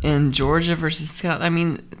in Georgia versus South, I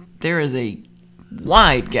mean, there is a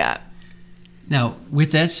wide gap. Now,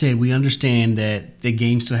 with that said, we understand that the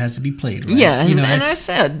game still has to be played, right? Yeah, and I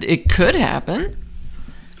said it could happen.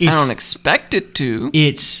 I don't expect it to.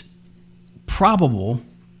 It's probable.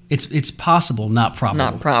 It's possible, not probable.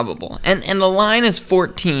 Not probable. And the line is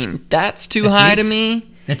 14. That's too high to me.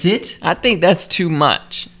 That's it? I think that's too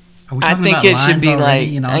much. Are we talking about lines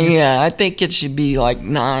already in August? I think it should be like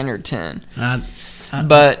 9 or 10.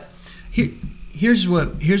 But here's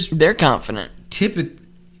they're confident.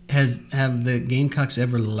 Have the Gamecocks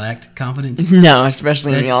ever lacked confidence? No,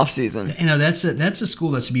 especially in the offseason. You know, that's a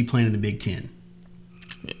school that should be playing in the Big Ten.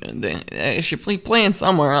 They should be playing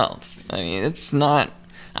somewhere else. I mean, it's not.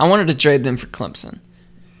 I wanted to trade them for Clemson.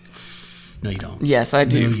 No, you don't. Yes, I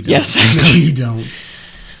do. No, you don't. Yes, I do. No, you don't.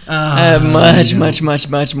 I have much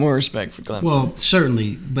more respect for Clemson. Well,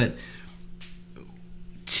 certainly, but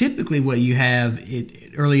typically what you have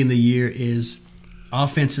early in the year is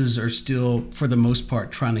offenses are still, for the most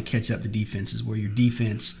part, trying to catch up to defenses, where your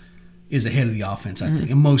defense is ahead of the offense, I think,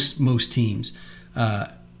 and most teams. I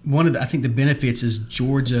think the benefits is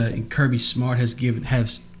Georgia and Kirby Smart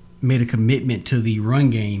has made a commitment to the run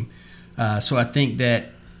game. So I think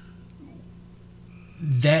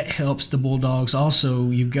that helps the Bulldogs. Also,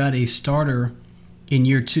 you've got a starter in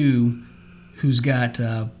year 2 who's got,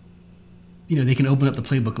 they can open up the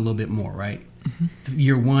playbook a little bit more, right? Mm-hmm.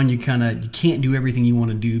 Year 1, you can't do everything you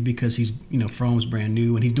want to do because he's, Fromm's brand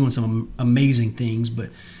new and he's doing some amazing things,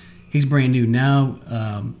 but he's brand new. Now,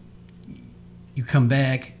 you come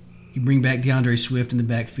back You bring back DeAndre Swift in the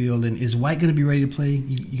backfield, and is White going to be ready to play?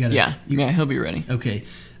 You got Yeah, he'll be ready. Okay,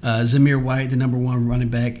 Zamir White, the number 1 running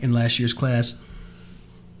back in last year's class.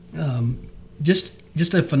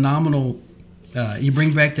 Just a phenomenal. You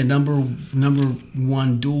bring back the number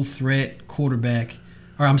 1 dual threat quarterback,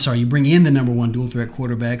 or I'm sorry, you bring in the number 1 dual threat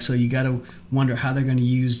quarterback. So you got to wonder how they're going to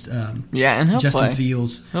use. And he'll Justin play.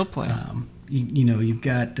 Fields. He'll play. You've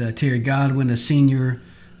got Terry Godwin, a senior.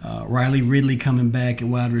 Riley Ridley coming back at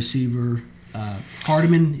wide receiver.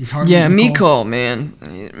 Hardeman is Hardeman. Yeah, Mecole, man,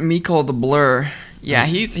 Mecole the Blur. Yeah,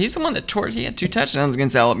 he's the one that torched. He had 2 touchdowns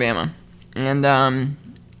against Alabama, and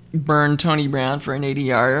burned Tony Brown for an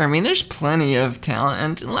 80-yarder. I mean, there's plenty of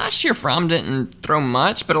talent. And last year, Fromm didn't throw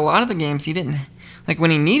much, but a lot of the games he didn't. Like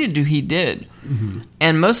when he needed to, he did. Mm-hmm.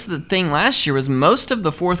 And most of the thing last year was most of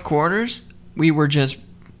the fourth quarters we were just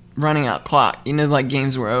running out clock. Like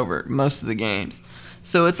games were over. Most of the games.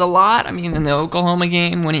 So it's a lot. I mean, in the Oklahoma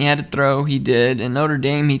game, when he had to throw, he did. In Notre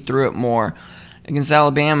Dame, he threw it more. Against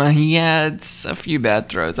Alabama, he had a few bad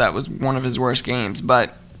throws. That was one of his worst games.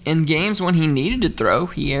 But in games when he needed to throw,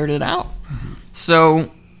 he aired it out. Mm-hmm. So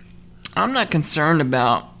I'm not concerned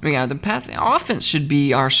about the passing. Offense should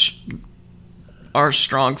be our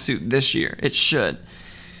strong suit this year. It should.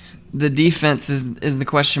 The defense is the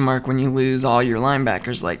question mark when you lose all your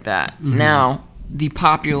linebackers like that. Mm-hmm. Now, the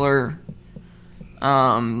popular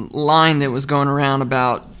line that was going around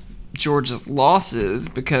about Georgia's losses,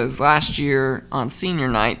 because last year on senior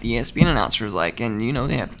night, the ESPN announcer was like, and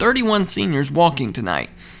they have 31 seniors walking tonight.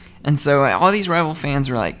 And so all these rival fans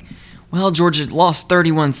were like, well, Georgia lost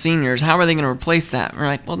 31 seniors. How are they going to replace that? And we're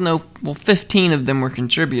like, well, no, 15 of them were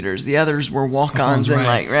contributors. The others were walk-ons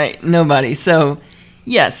and nobody. So,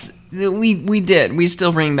 yes, we did. We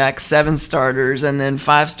still bring back 7 starters and then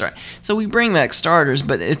 5 stars. So we bring back starters,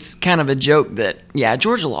 but it's kind of a joke that,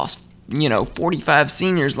 Georgia lost, 45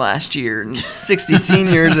 seniors last year and 60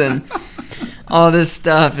 seniors and all this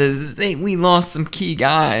stuff. We lost some key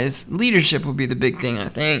guys. Leadership will be the big thing, I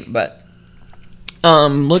think. But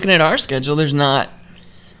looking at our schedule, there's not.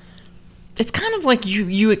 It's kind of like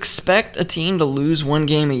you expect a team to lose 1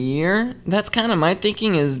 game a year. That's kind of my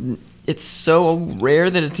thinking. Is it's so rare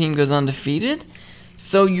that a team goes undefeated.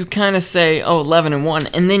 So you kind of say, 11-1,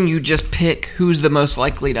 and then you just pick who's the most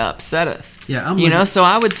likely to upset us. Yeah, So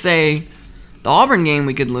I would say the Auburn game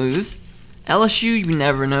we could lose. LSU, you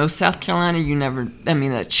never know. South Carolina,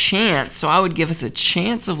 a chance. So I would give us a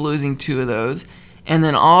chance of losing 2 of those. And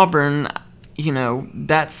then Auburn,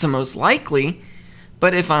 that's the most likely.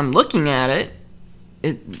 But if I'm looking at it,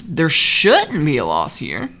 there shouldn't be a loss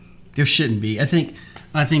here. There shouldn't be. I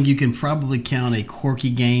think you can probably count a quirky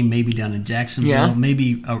game, maybe down in Jacksonville. Yeah.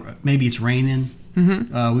 Maybe it's raining.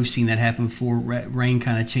 Mm-hmm. We've seen that happen before. Rain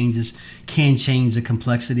kind of can change the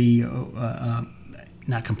complexity,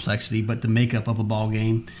 not complexity, but the makeup of a ball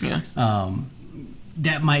game. Yeah.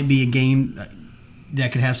 That might be a game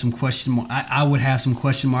that could have some question marks. I would have some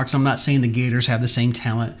question marks. I'm not saying the Gators have the same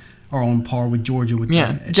talent or on par with Georgia.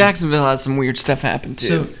 Jacksonville has some weird stuff happen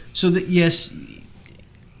too. Yes,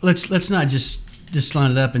 let's not just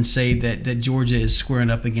line it up and say that Georgia is squaring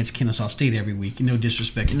up against Kennesaw State every week. No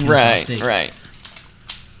disrespect to Kennesaw State. Right.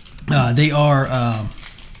 They are.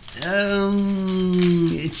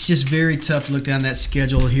 It's just very tough to look down that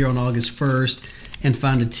schedule here on August 1st and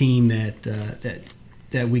find a team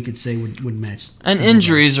that we could say would match. And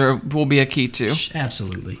injuries will be a key too.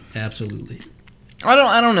 Absolutely. I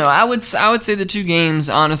don't know. I would say the 2 games,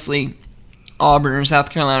 honestly, Auburn or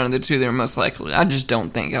South Carolina are the 2 that are most likely. I just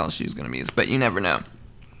don't think LSU is going to be, but you never know.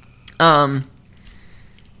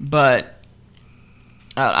 But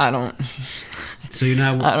I don't. So you're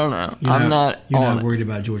not. I don't know. You're not worried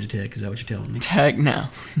about Georgia Tech. Is that what you're telling me? Tech? No,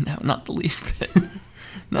 not the least bit.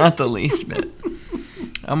 Not the least bit.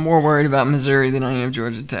 I'm more worried about Missouri than I am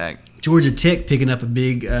Georgia Tech. Georgia Tech picking up a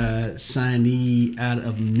big signee out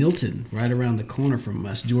of Milton, right around the corner from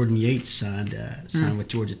us. Jordan Yates signed with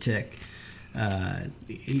Georgia Tech.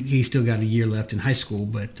 He still got a year left in high school,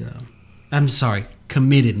 but I'm sorry,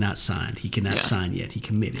 committed, not signed. He cannot sign yet. He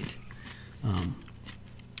committed.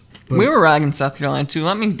 We were ragging South Carolina too.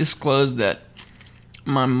 Let me disclose that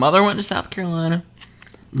my mother went to South Carolina.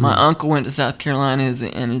 My uncle went to South Carolina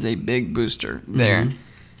and is a big booster there. Mm-hmm.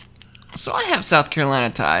 So I have South Carolina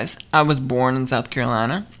ties. I was born in South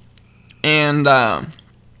Carolina, and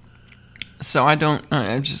so I don't.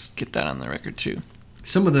 I just get that on the record too.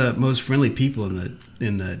 Some of the most friendly people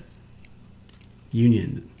in the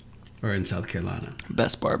Union are in South Carolina.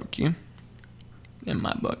 Best barbecue, in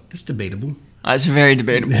my book. It's debatable. It's very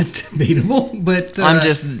debatable. That's debatable, but I'm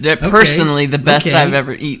just personally the best I've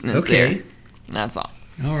ever eaten is there. That's all.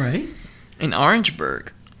 All right. In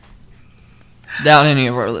Orangeburg, Doubt any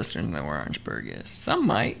of our listeners know where Orangeburg is. Some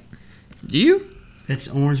might. Do you? That's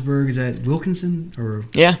Orangeburg. Is that Wilkinson or?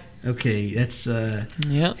 Yeah. Okay, that's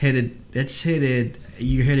Yep. headed. That's headed.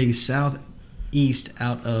 You're heading southeast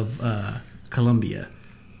out of Columbia,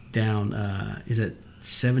 down. Is it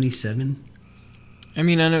 77? I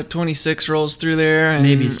mean, I know 26 rolls through there. And,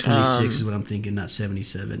 Maybe it's 26 is what I'm thinking, not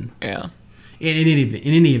 77. Yeah. In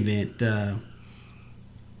any event,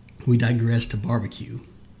 we digress to barbecue.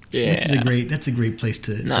 Yeah. That's a great place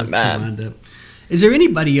to wind up. Is there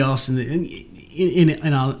anybody else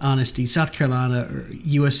in all honesty, South Carolina or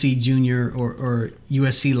USC Junior or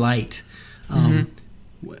USC Light?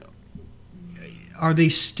 Are they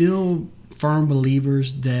still firm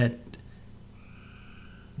believers that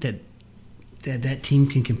team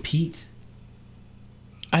can compete?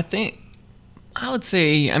 I would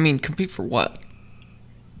say, compete for what?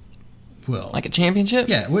 Well, like a championship?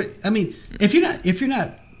 Yeah. If you're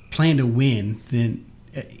not planning to win, then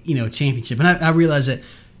a championship. And I realize that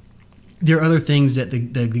there are other things that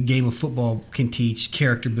the game of football can teach: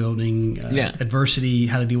 character building, adversity,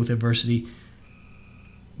 how to deal with adversity.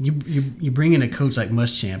 You bring in a coach like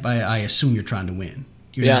Muschamp. I assume you're trying to win.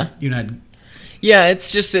 You're not. Yeah,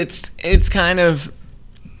 it's kind of.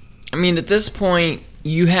 At this point,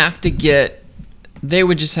 you have to get. They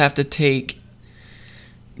would just have to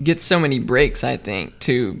get so many breaks, I think,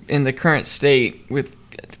 in the current state with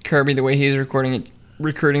Kirby, the way he's recruiting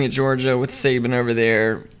at Georgia, with Saban over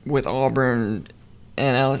there, with Auburn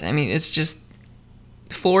and Ellis. It's just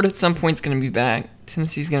Florida at some point is going to be back.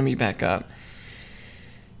 Tennessee's going to be back up.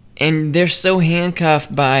 And they're so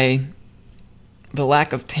handcuffed by the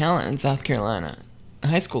lack of talent in South Carolina,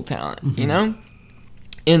 high school talent,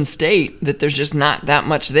 in state, that there's just not that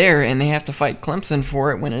much there, and they have to fight Clemson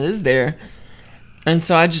for it when it is there. And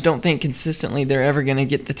so I just don't think consistently they're ever going to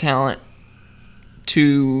get the talent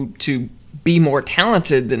to be more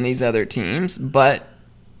talented than these other teams. But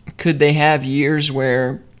could they have years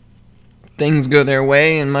where things go their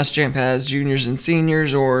way and Muschamp has juniors and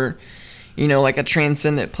seniors, or like a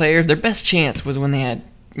transcendent player? Their best chance was when they had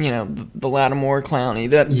the Lattimore, Clowney,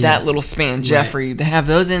 that little span, Jeffrey, to have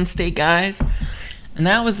those in-state guys. And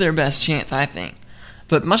that was their best chance, I think.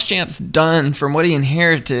 But Muschamp's done, from what he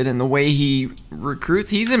inherited and the way he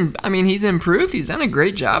recruits, he's improved. He's done a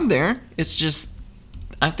great job there. It's just,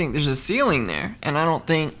 I think there's a ceiling there. And I don't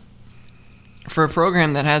think, for a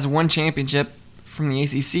program that has one championship from the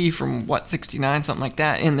ACC from, 69, something like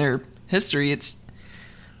that, in their history,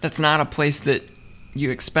 that's not a place that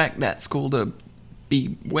you expect that school to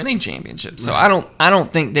be winning championships. So Right. I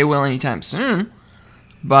don't think they will anytime soon.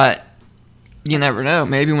 But you never know.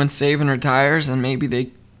 Maybe when Saban retires, and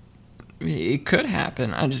maybe it could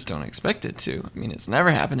happen. I just don't expect it to. It's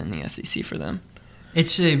never happened in the SEC for them.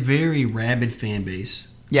 It's a very rabid fan base.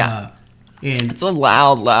 Yeah. And It's a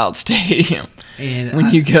loud stadium and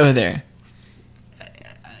when you go there.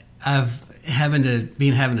 having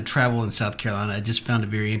to travel in South Carolina, I just found it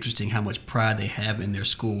very interesting how much pride they have in their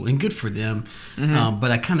school, and good for them.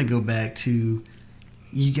 But I kind of go back to,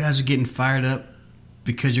 you guys are getting fired up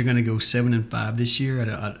because you're going to go 7-5 this year.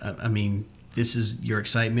 This is your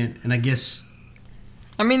excitement, and I guess.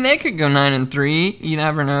 They could go 9-3. You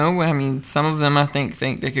never know. Some of them I think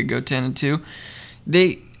they could go 10-2.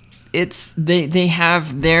 They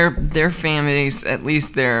have their fan base, at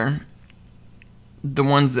least the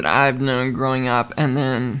ones that I've known growing up, and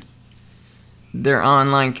then their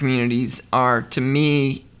online communities are, to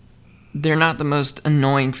me, they're not the most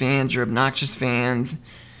annoying fans or obnoxious fans,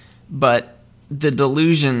 but the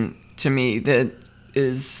delusion, to me,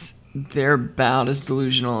 they're about as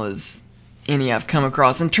delusional as any I've come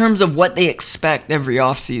across in terms of what they expect every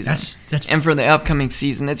offseason. And for the upcoming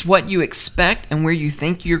season. It's what you expect and what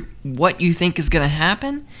you think is going to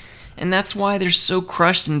happen. And that's why they're so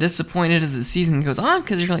crushed and disappointed as the season goes on,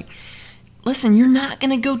 because you're like, listen, you're not going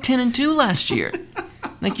to go 10-2 last year.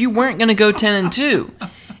 You weren't going to go 10-2.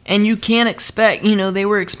 And you can't expect, they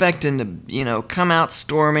were expecting to, come out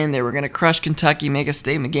storming. They were going to crush Kentucky, make a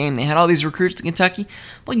statement game. They had all these recruits to Kentucky.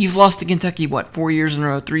 Well, you've lost to Kentucky, 4 years in a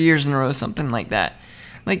row, 3 years in a row, something like that.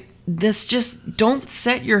 This just, don't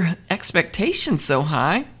set your expectations so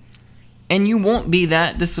high, and you won't be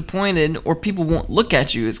that disappointed, or people won't look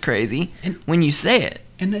at you as crazy when you say it.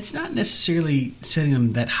 And it's not necessarily setting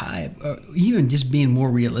them that high, or even just being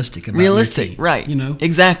more realistic about your team, right?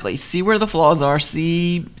 Exactly. See where the flaws are.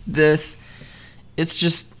 See this. It's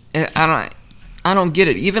just I don't get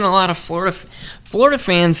it. Even a lot of Florida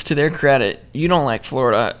fans, to their credit, you don't like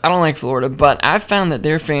Florida. I don't like Florida, but I've found that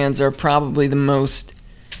their fans are probably the most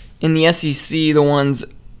in the SEC. The ones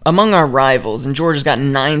among our rivals, and Georgia's got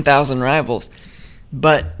 9,000 rivals.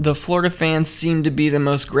 But the Florida fans seem to be the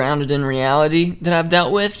most grounded in reality that I've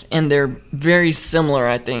dealt with, and they're very similar,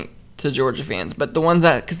 I think, to Georgia fans. But the ones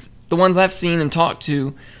I've seen and talked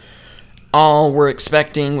to all were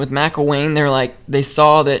expecting with McElwain. They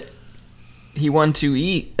saw that he won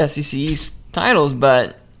 2 SEC East titles,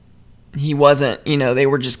 but he wasn't, they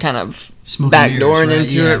were just kind of backdooring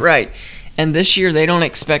into it, right? And this year they don't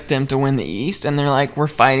expect them to win the East, and they're like, we're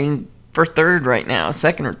fighting for third right now,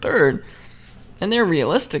 second or third, and they're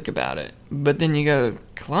realistic about it. But then you go to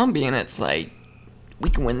Columbia, and it's like, we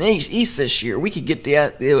can win the East this year. We could get to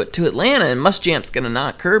Atlanta, and Muschamp's going to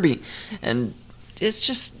knock Kirby, and it's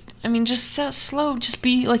just, just so slow. Just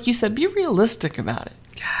be, like you said, be realistic about it.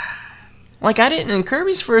 Like, I didn't, in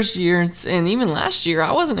Kirby's first year, and even last year,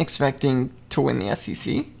 I wasn't expecting to win the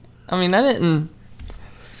SEC. I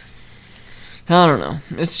don't know.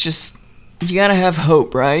 It's just, you got to have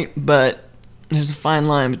hope, right? But there's a fine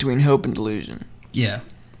line between hope and delusion. Yeah.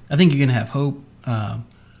 I think you can have hope.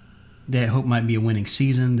 That hope might be a winning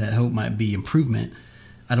season. That hope might be improvement.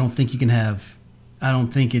 I just think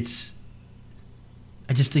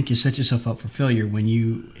you set yourself up for failure when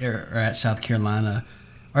you are at South Carolina,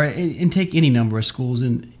 and take any number of schools,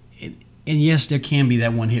 and yes, there can be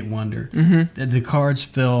that one-hit wonder. Mm-hmm. The cards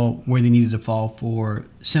fell where they needed to fall for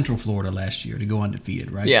Central Florida last year to go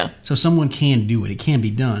undefeated, right? Yeah. So someone can do it. It can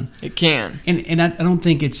be done. It can. And I don't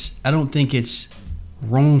think it's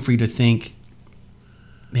wrong for you to think,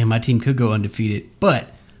 man, my team could go undefeated.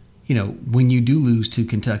 But when you do lose to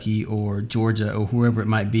Kentucky or Georgia or whoever it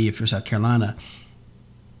might be, if you're South Carolina,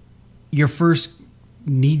 your first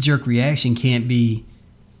knee-jerk reaction can't be,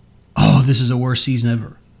 oh, this is the worst season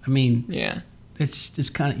ever. Yeah, it's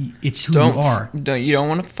who you are. You don't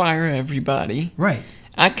want to fire everybody, right?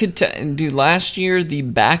 I could do last year the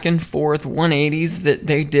back and forth 180s that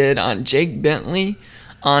they did on Jake Bentley,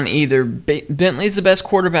 on either Bentley's the best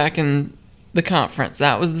quarterback in the conference.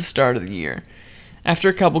 That was the start of the year. After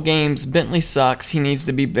a couple games, Bentley sucks. He needs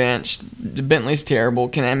to be benched. Bentley's terrible.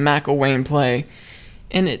 Can McElwain play?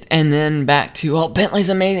 And then back to, oh, Bentley's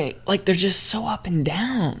amazing. Like, they're just so up and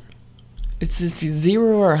down. It's 0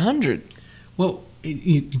 or 100. Well,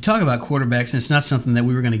 you talk about quarterbacks, and it's not something that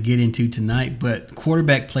we were going to get into tonight, but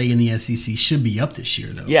quarterback play in the SEC should be up this year,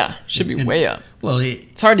 though. Yeah, should be way up. Well,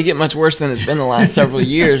 it's hard to get much worse than it's been the last several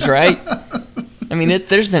years, right?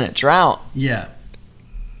 There's been a drought. Yeah.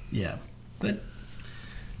 But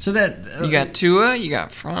so that you got Tua, you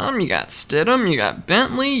got Fromm, you got Stidham, you got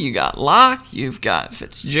Bentley, you got Locke, you've got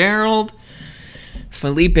Fitzgerald,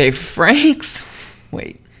 Felipe Franks.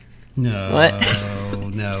 Wait. No. What?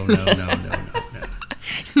 No.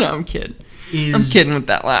 No, I'm kidding. I'm kidding with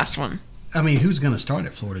that last one. Who's going to start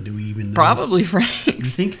at Florida? Do we even know? Probably Franks. You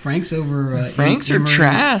think Franks over Franks or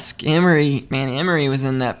Trask? Emory was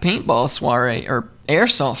in that paintball soiree or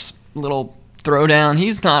airsoft little throwdown.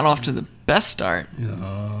 He's not off to the best start.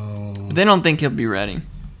 Oh. But they don't think he'll be ready.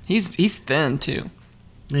 He's thin too.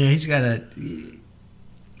 Yeah, he's got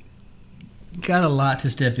a lot to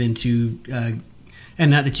step into. And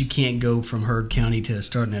not that you can't go from Heard County to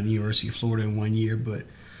starting at the University of Florida in 1 year, but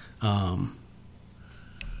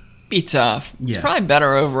be tough. Yeah. It's probably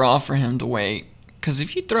better overall for him to wait, because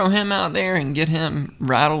if you throw him out there and get him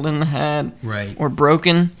rattled in the head, right, or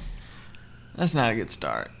broken, that's not a good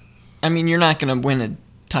start. You're not going to win a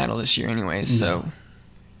title this year anyways, so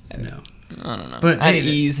no. I don't know. But I'd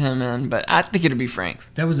ease him in, but I think it'd be Franks.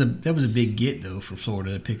 That was a big get though for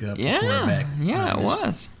Florida to pick up a quarterback. Yeah, it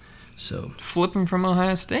was. So flipping from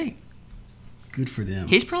Ohio State. Good for them.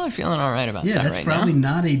 He's probably feeling all right about that right now. Yeah, that's probably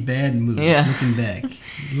not a bad move. Yeah.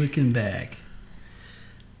 Looking back.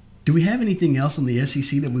 Do we have anything else on the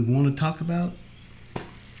SEC that we want to talk about?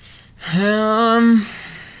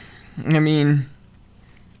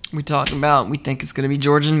 We talked about, we think it's going to be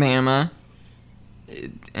Georgia and Bama.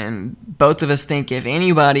 And both of us think if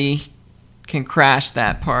anybody can crash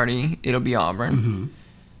that party, it'll be Auburn. Mm-hmm.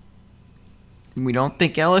 We don't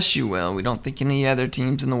think LSU will. We don't think any other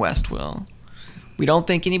teams in the West will. We don't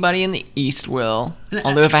think anybody in the East will.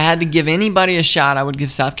 Although if I had to give anybody a shot, I would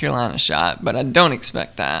give South Carolina a shot. But I don't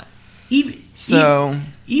expect that. Even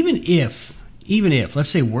if, let's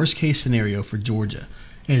say worst case scenario for Georgia,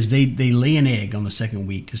 is they lay an egg on the second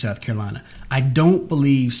week to South Carolina. I don't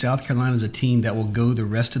believe South Carolina is a team that will go the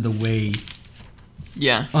rest of the way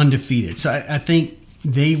undefeated. So I think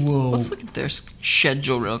they will. Let's look at their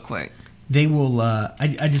schedule real quick. They will.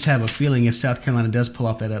 I just have a feeling if South Carolina does pull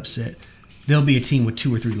off that upset, they'll be a team with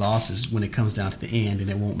 2 or 3 losses when it comes down to the end, and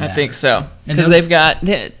it won't matter. I think so, because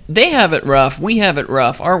they have it rough. We have it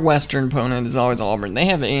rough. Our Western opponent is always Auburn. They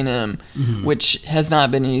have A&M, which has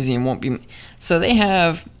not been easy and won't be. So they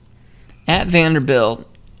have At Vanderbilt,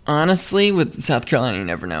 honestly, with South Carolina, you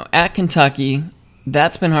never know. At Kentucky,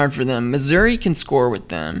 that's been hard for them. Missouri can score with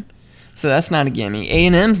them, so that's not a gimme.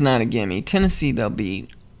 A&M's not a gimme. Tennessee, they'll beat.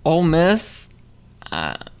 Ole Miss,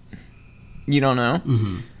 you don't know.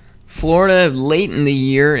 Mm-hmm. Florida, late in the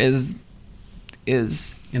year, is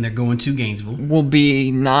And they're going to Gainesville. will be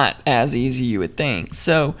not as easy, you would think.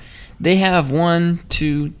 So they have 1,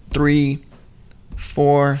 2, 3,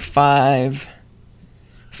 4, 5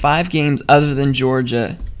 games other than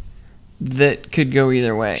Georgia that could go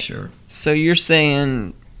either way. Sure. So you're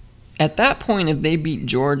saying at that point, if they beat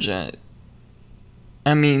Georgia,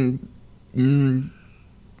 I mean,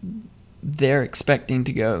 they're expecting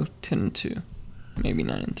to go 10-2, maybe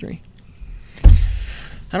 9-3.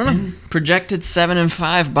 I don't know. Projected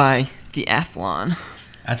 7-5 by the Athlon.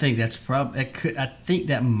 I think that's I think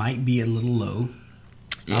that might be a little low.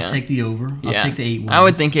 Yeah. I'll take the over. I'll take the 8 wins. I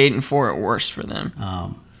would think 8-4 at worst for them.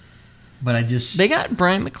 But I just They got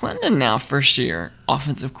Brian McClendon now, first year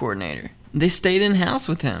offensive coordinator. They stayed in house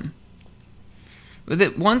with him.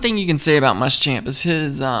 One thing you can say about Muschamp is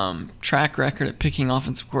his track record at picking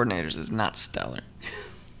offensive coordinators is not stellar.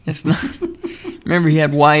 It's not. Remember, he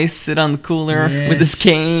had Weiss sit on the cooler with his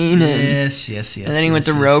cane. And, yes. And then he went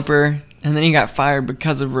to Roper, and then he got fired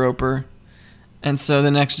because of Roper. And so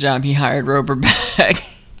the next job, he hired Roper back.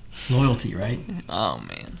 Loyalty, right? Oh,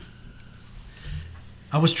 man.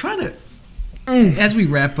 I was trying to, as we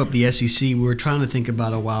wrap up the SEC, we were trying to think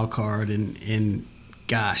about a wild card, and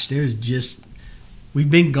gosh, there's just, we've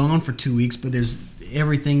been gone for 2 weeks, but there's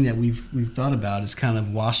everything that we've thought about is kind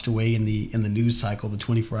of washed away in the news cycle, the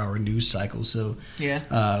 24-hour news cycle. So,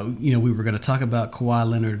 yeah, we were going to talk about Kawhi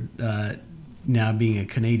Leonard now being a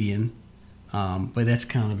Canadian, but that's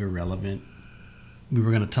kind of irrelevant. We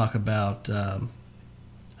were going to talk about,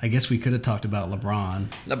 I guess we could have talked about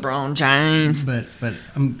LeBron James, but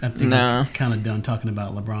I'm kind of done talking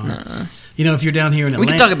about LeBron. No. If you're down here in Atlanta,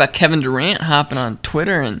 we could talk about Kevin Durant hopping on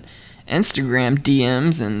Twitter and Instagram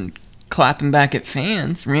DMs and clapping back at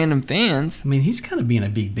fans, random fans. I mean, he's kind of being a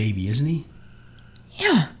big baby, isn't he?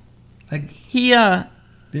 Yeah. Like he, you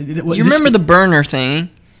remember the burner thing,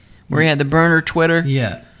 where he had the burner Twitter?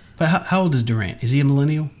 Yeah. But how old is Durant? Is he a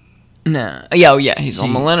millennial? No. Yeah, he's a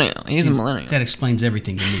millennial. He's a millennial. That explains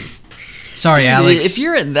everything to me. Sorry, Alex. If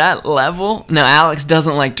you're at that level, no, Alex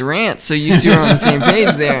doesn't like Durant, so you two are on the same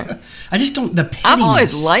page there. I just don't. The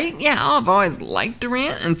pettiness. I've always liked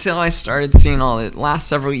Durant until I started seeing all the last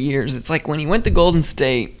several years. It's like when he went to Golden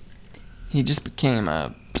State, he just became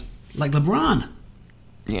like LeBron.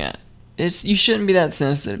 Yeah, you shouldn't be that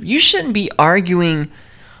sensitive. You shouldn't be arguing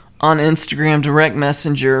on Instagram direct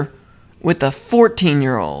messenger with a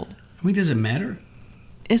 14-year-old. I mean, does it matter?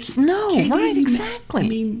 It's right, exactly. I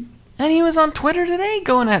mean. And he was on Twitter today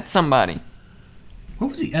going at somebody. What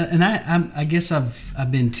was he? And I guess I've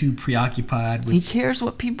been too preoccupied with. He cares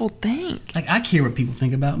what people think. Like, I care what people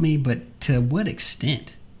think about me, but to what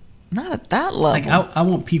extent? Not at that level. Like, I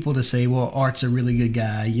want people to say, well, Art's a really good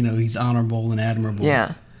guy. He's honorable and admirable.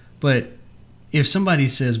 Yeah. But if somebody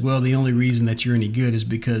says, well, the only reason that you're any good is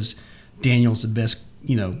because Daniel's the best,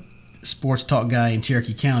 sports talk guy in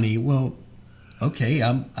Cherokee County, well, okay,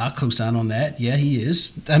 I'll co-sign on that. Yeah, he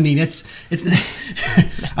is. I mean, it's.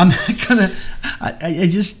 I'm not gonna. I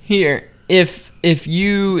just here. If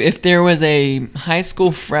there was a high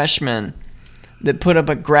school freshman that put up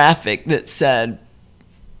a graphic that said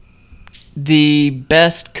the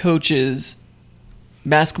best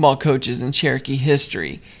basketball coaches in Cherokee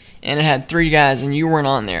history, and it had 3 guys, and you weren't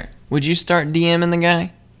on there, would you start DMing the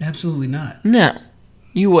guy? Absolutely not. No.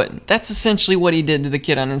 You wouldn't. That's essentially what he did to the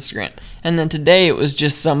kid on Instagram. And then today it was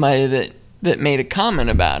just somebody that made a comment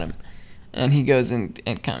about him. And he goes and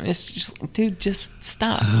comments. It's just, dude, just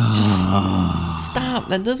stop. Just stop.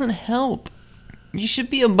 That doesn't help. You should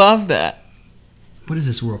be above that. What is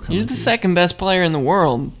this world coming You're the second best player in the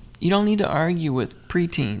world. You don't need to argue with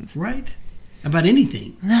preteens. Right? About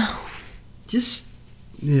anything. No. Just,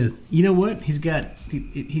 yeah. You know what?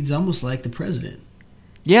 He's almost like the president.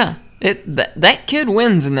 Yeah. That kid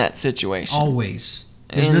wins in that situation. Always.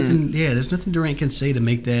 There's nothing Durant can say to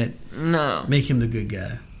make him the good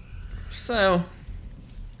guy. So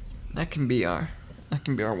that can be our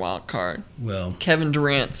wild card. Well, Kevin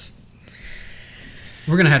Durant's.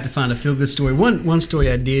 We're gonna have to find a feel good story. One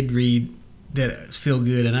story I did read that feel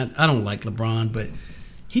good, and I don't like LeBron, but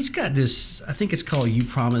he's got this. I think it's called You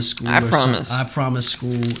Promise School. I Promise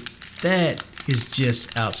School. That is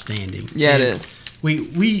just outstanding. Yeah, it is.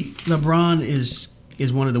 LeBron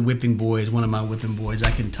is one of the whipping boys, one of my whipping boys.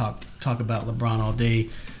 I can talk about LeBron all day,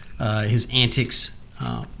 his antics,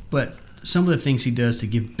 but some of the things he does to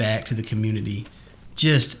give back to the community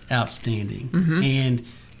just outstanding. And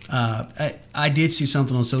I did see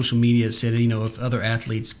something on social media that said, if other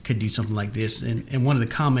athletes could do something like this, and one of the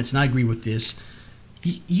comments, and I agree with this,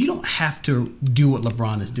 you don't have to do what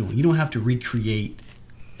LeBron is doing. You don't have to recreate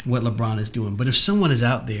what LeBron is doing. But if someone is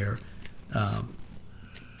out there and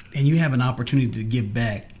you have an opportunity to give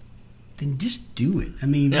back, then just do it. I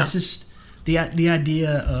mean, it's just the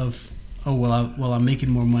idea of, I'm making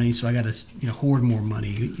more money, so I got to hoard more money.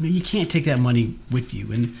 You can't take that money with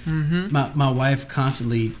you. And my wife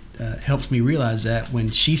constantly helps me realize that when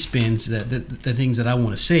she spends the things that I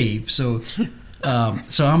want to save. So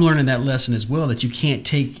so I'm learning that lesson as well, that you can't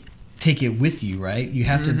take it with you, right? You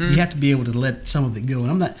have to be able to let some of it go.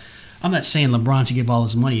 And I'm not saying LeBron should give all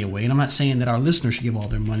his money away, and I'm not saying that our listeners should give all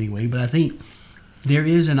their money away, but I think there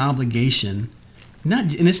is an obligation.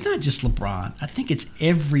 And it's not just LeBron. I think it's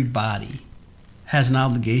everybody has an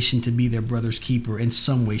obligation to be their brother's keeper in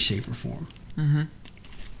some way, shape, or form.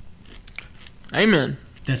 Amen.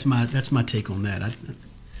 That's my take on that.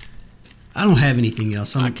 I don't have anything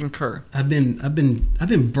else. I concur. I've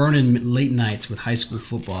been burning late nights with high school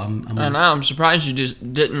football. I'm surprised you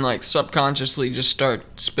just didn't subconsciously just start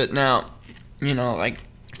spitting out, 5A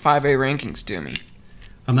rankings to me.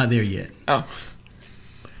 I'm not there yet. Oh.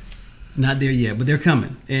 Not there yet, but they're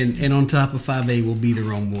coming. And on top of 5A will be the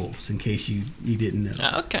Rome Wolves, in case you didn't know.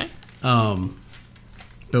 Okay.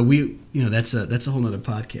 But we, that's a whole other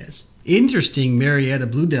podcast. Interesting, Marietta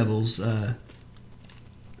Blue Devils.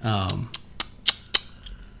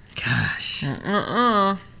 Gosh.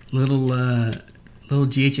 Little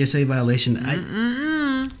GHSA violation.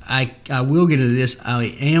 I will get into this. I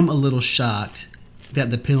am a little shocked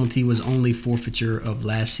that the penalty was only forfeiture of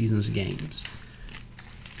last season's games.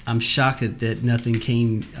 I'm shocked that nothing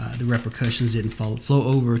came. The repercussions didn't flow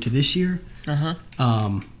over to this year.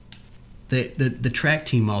 The track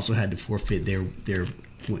team also had to forfeit their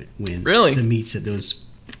wins. Really? The meets that those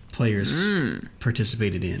players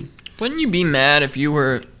participated in. Wouldn't you be mad if you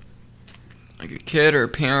were a kid or a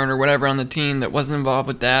parent or whatever on the team that wasn't involved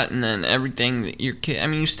with that, and then everything that your kid? I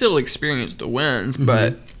mean, you still experienced the wins,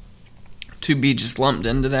 but to be just lumped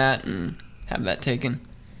into that and have that taken.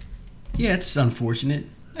 Yeah, it's unfortunate.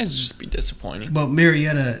 It'd just be disappointing. But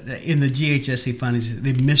Marietta, in the GHSA findings,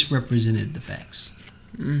 they misrepresented the facts.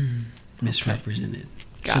 Misrepresented.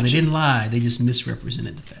 Gotcha. So they didn't lie, they just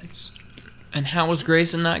misrepresented the facts. And how was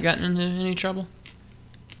Grayson not gotten into any trouble?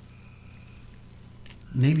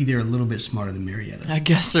 Maybe they're a little bit smarter than Marietta. I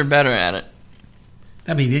guess they're better at it.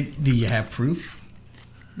 I mean, do you have proof?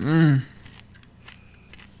 I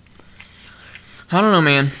don't know,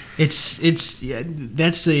 man. That's a... I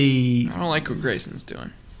don't like what Grayson's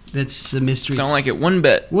doing. That's a mystery. Don't like it one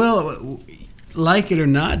bit. Well, like it or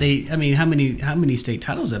not, how many state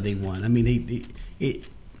titles have they won? I mean,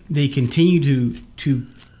 they continue to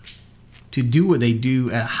do what they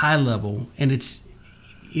do at a high level, and it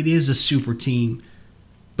is a super team.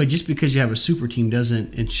 But just because you have a super team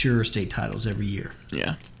doesn't ensure state titles every year.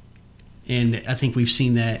 Yeah. And I think we've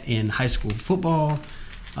seen that in high school football.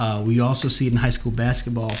 We also see it in high school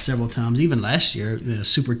basketball several times. Even last year, the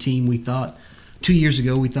super team, 2 years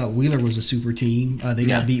ago, we thought Wheeler was a super team. They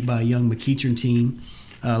got beat by a young McEachern team.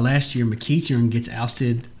 Last year, McEachern gets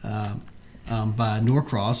ousted by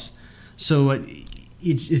Norcross. So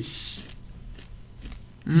you just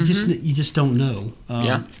don't know.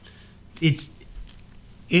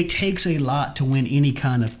 It takes a lot to win any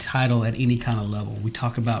kind of title at any kind of level. We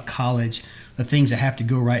talk about college, the things that have to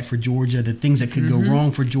go right for Georgia, the things that could go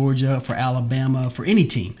wrong for Georgia, for Alabama, for any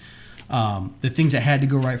team. The things that had to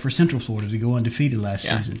go right for Central Florida to go undefeated last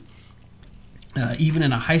season. Even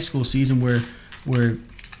in a high school season where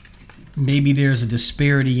maybe there's a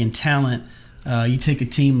disparity in talent, you take a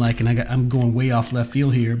team like, and I'm going way off left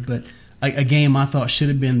field here, but a game I thought should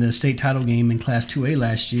have been the state title game in Class 2A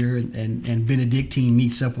last year, and Benedictine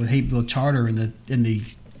meets up with Hapeville Charter in the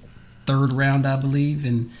third round, I believe,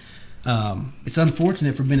 and it's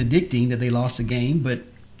unfortunate for Benedictine that they lost the game, but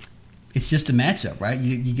it's just a matchup, right?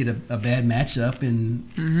 You get a bad matchup and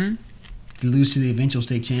you lose to the eventual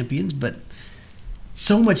state champions, but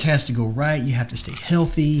so much has to go right. You have to stay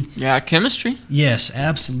healthy. Yeah, chemistry. Yes,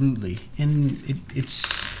 absolutely, and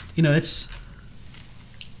it's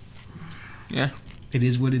yeah, it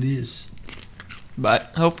is what it is. But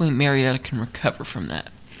hopefully Marietta can recover from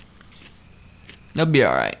that. They'll be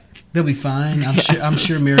all right. They'll be fine. I'm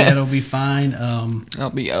sure Marietta will be fine. They'll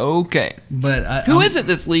be okay. But who is it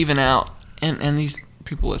that's leaving out? And these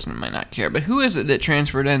people listening might not care, but who is it that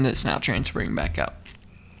transferred in that's now transferring back out?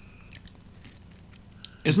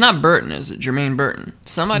 It's not Burton, is it? Jermaine Burton.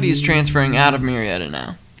 Somebody's transferring out of Marietta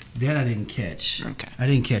now. That I didn't catch. Okay. I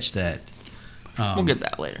didn't catch that. We'll get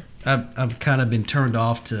that later. I've kind of been turned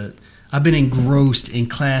off to. I've been engrossed in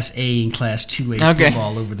Class A and Class 2A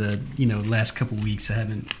football over the last couple weeks. I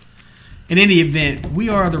haven't. In any event, we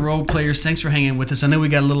are the Role Players. Thanks for hanging with us. I know we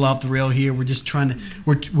got a little off the rail here. We're just trying to.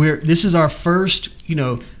 This is our first.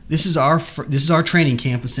 This is our training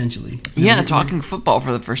camp essentially. Talking football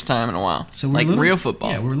for the first time in a while. So we're real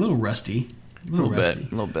football. Yeah, we're a little rusty. A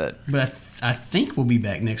little bit. But I think we'll be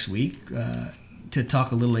back next week to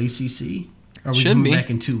talk a little ACC. Or we Should be back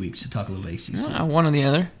in 2 weeks to talk a little ACC. One or the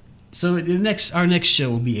other. So our next show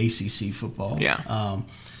will be ACC football. Yeah.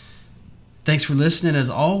 Thanks for listening. As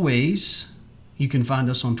always, you can find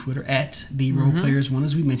us on Twitter at the Role Players One,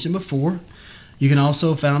 as we mentioned before. You can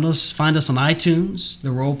also find us on iTunes, the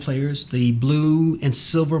Role Players, the blue and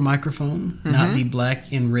silver microphone, not the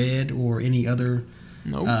black and red or any other.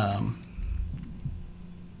 Nope. I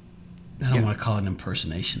don't want to call it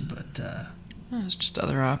impersonation, but it's just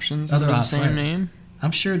other options. Other the same name. I'm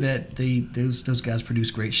sure that those guys produce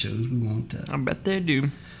great shows. We won't. I bet they do.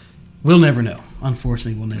 We'll never know.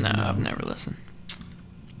 Unfortunately, we'll never know. No, I've never listened.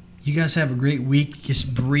 You guys have a great week.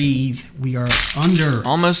 Just breathe. We are under.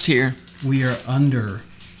 Almost here. We are under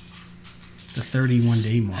the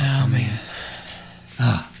 31-day mark. Oh, man.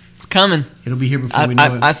 It's coming. It'll be here before we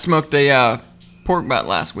know it. I smoked a pork butt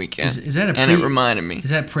last weekend. Is that and it reminded me. Is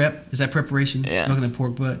that prep? Is that preparation? Yeah. Smoking the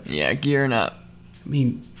pork butt? Yeah, gearing up. I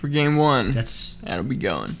mean, for game one. That'll be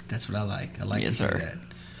going. That's what I like. I like yes, to hear sir. that.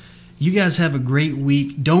 You guys have a great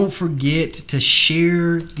week. Don't forget to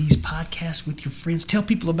share these podcasts with your friends. Tell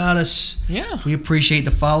people about us. Yeah. We appreciate the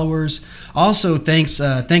followers. Also, thanks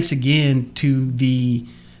again to the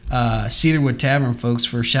Cedarwood Tavern folks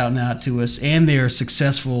for shouting out to us and their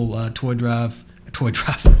successful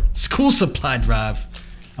school supply drive.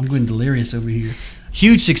 I'm going delirious over here.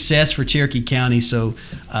 Huge success for Cherokee County. So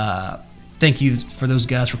thank you for those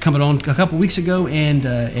guys for coming on a couple weeks ago, and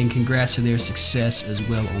congrats to their success as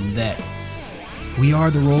well on that. We are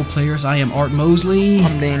the Role Players. I am Art Mosley.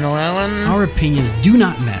 I'm Daniel Allen. Our opinions do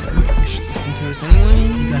not matter. You should listen to us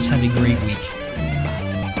anyway. You guys have a great week.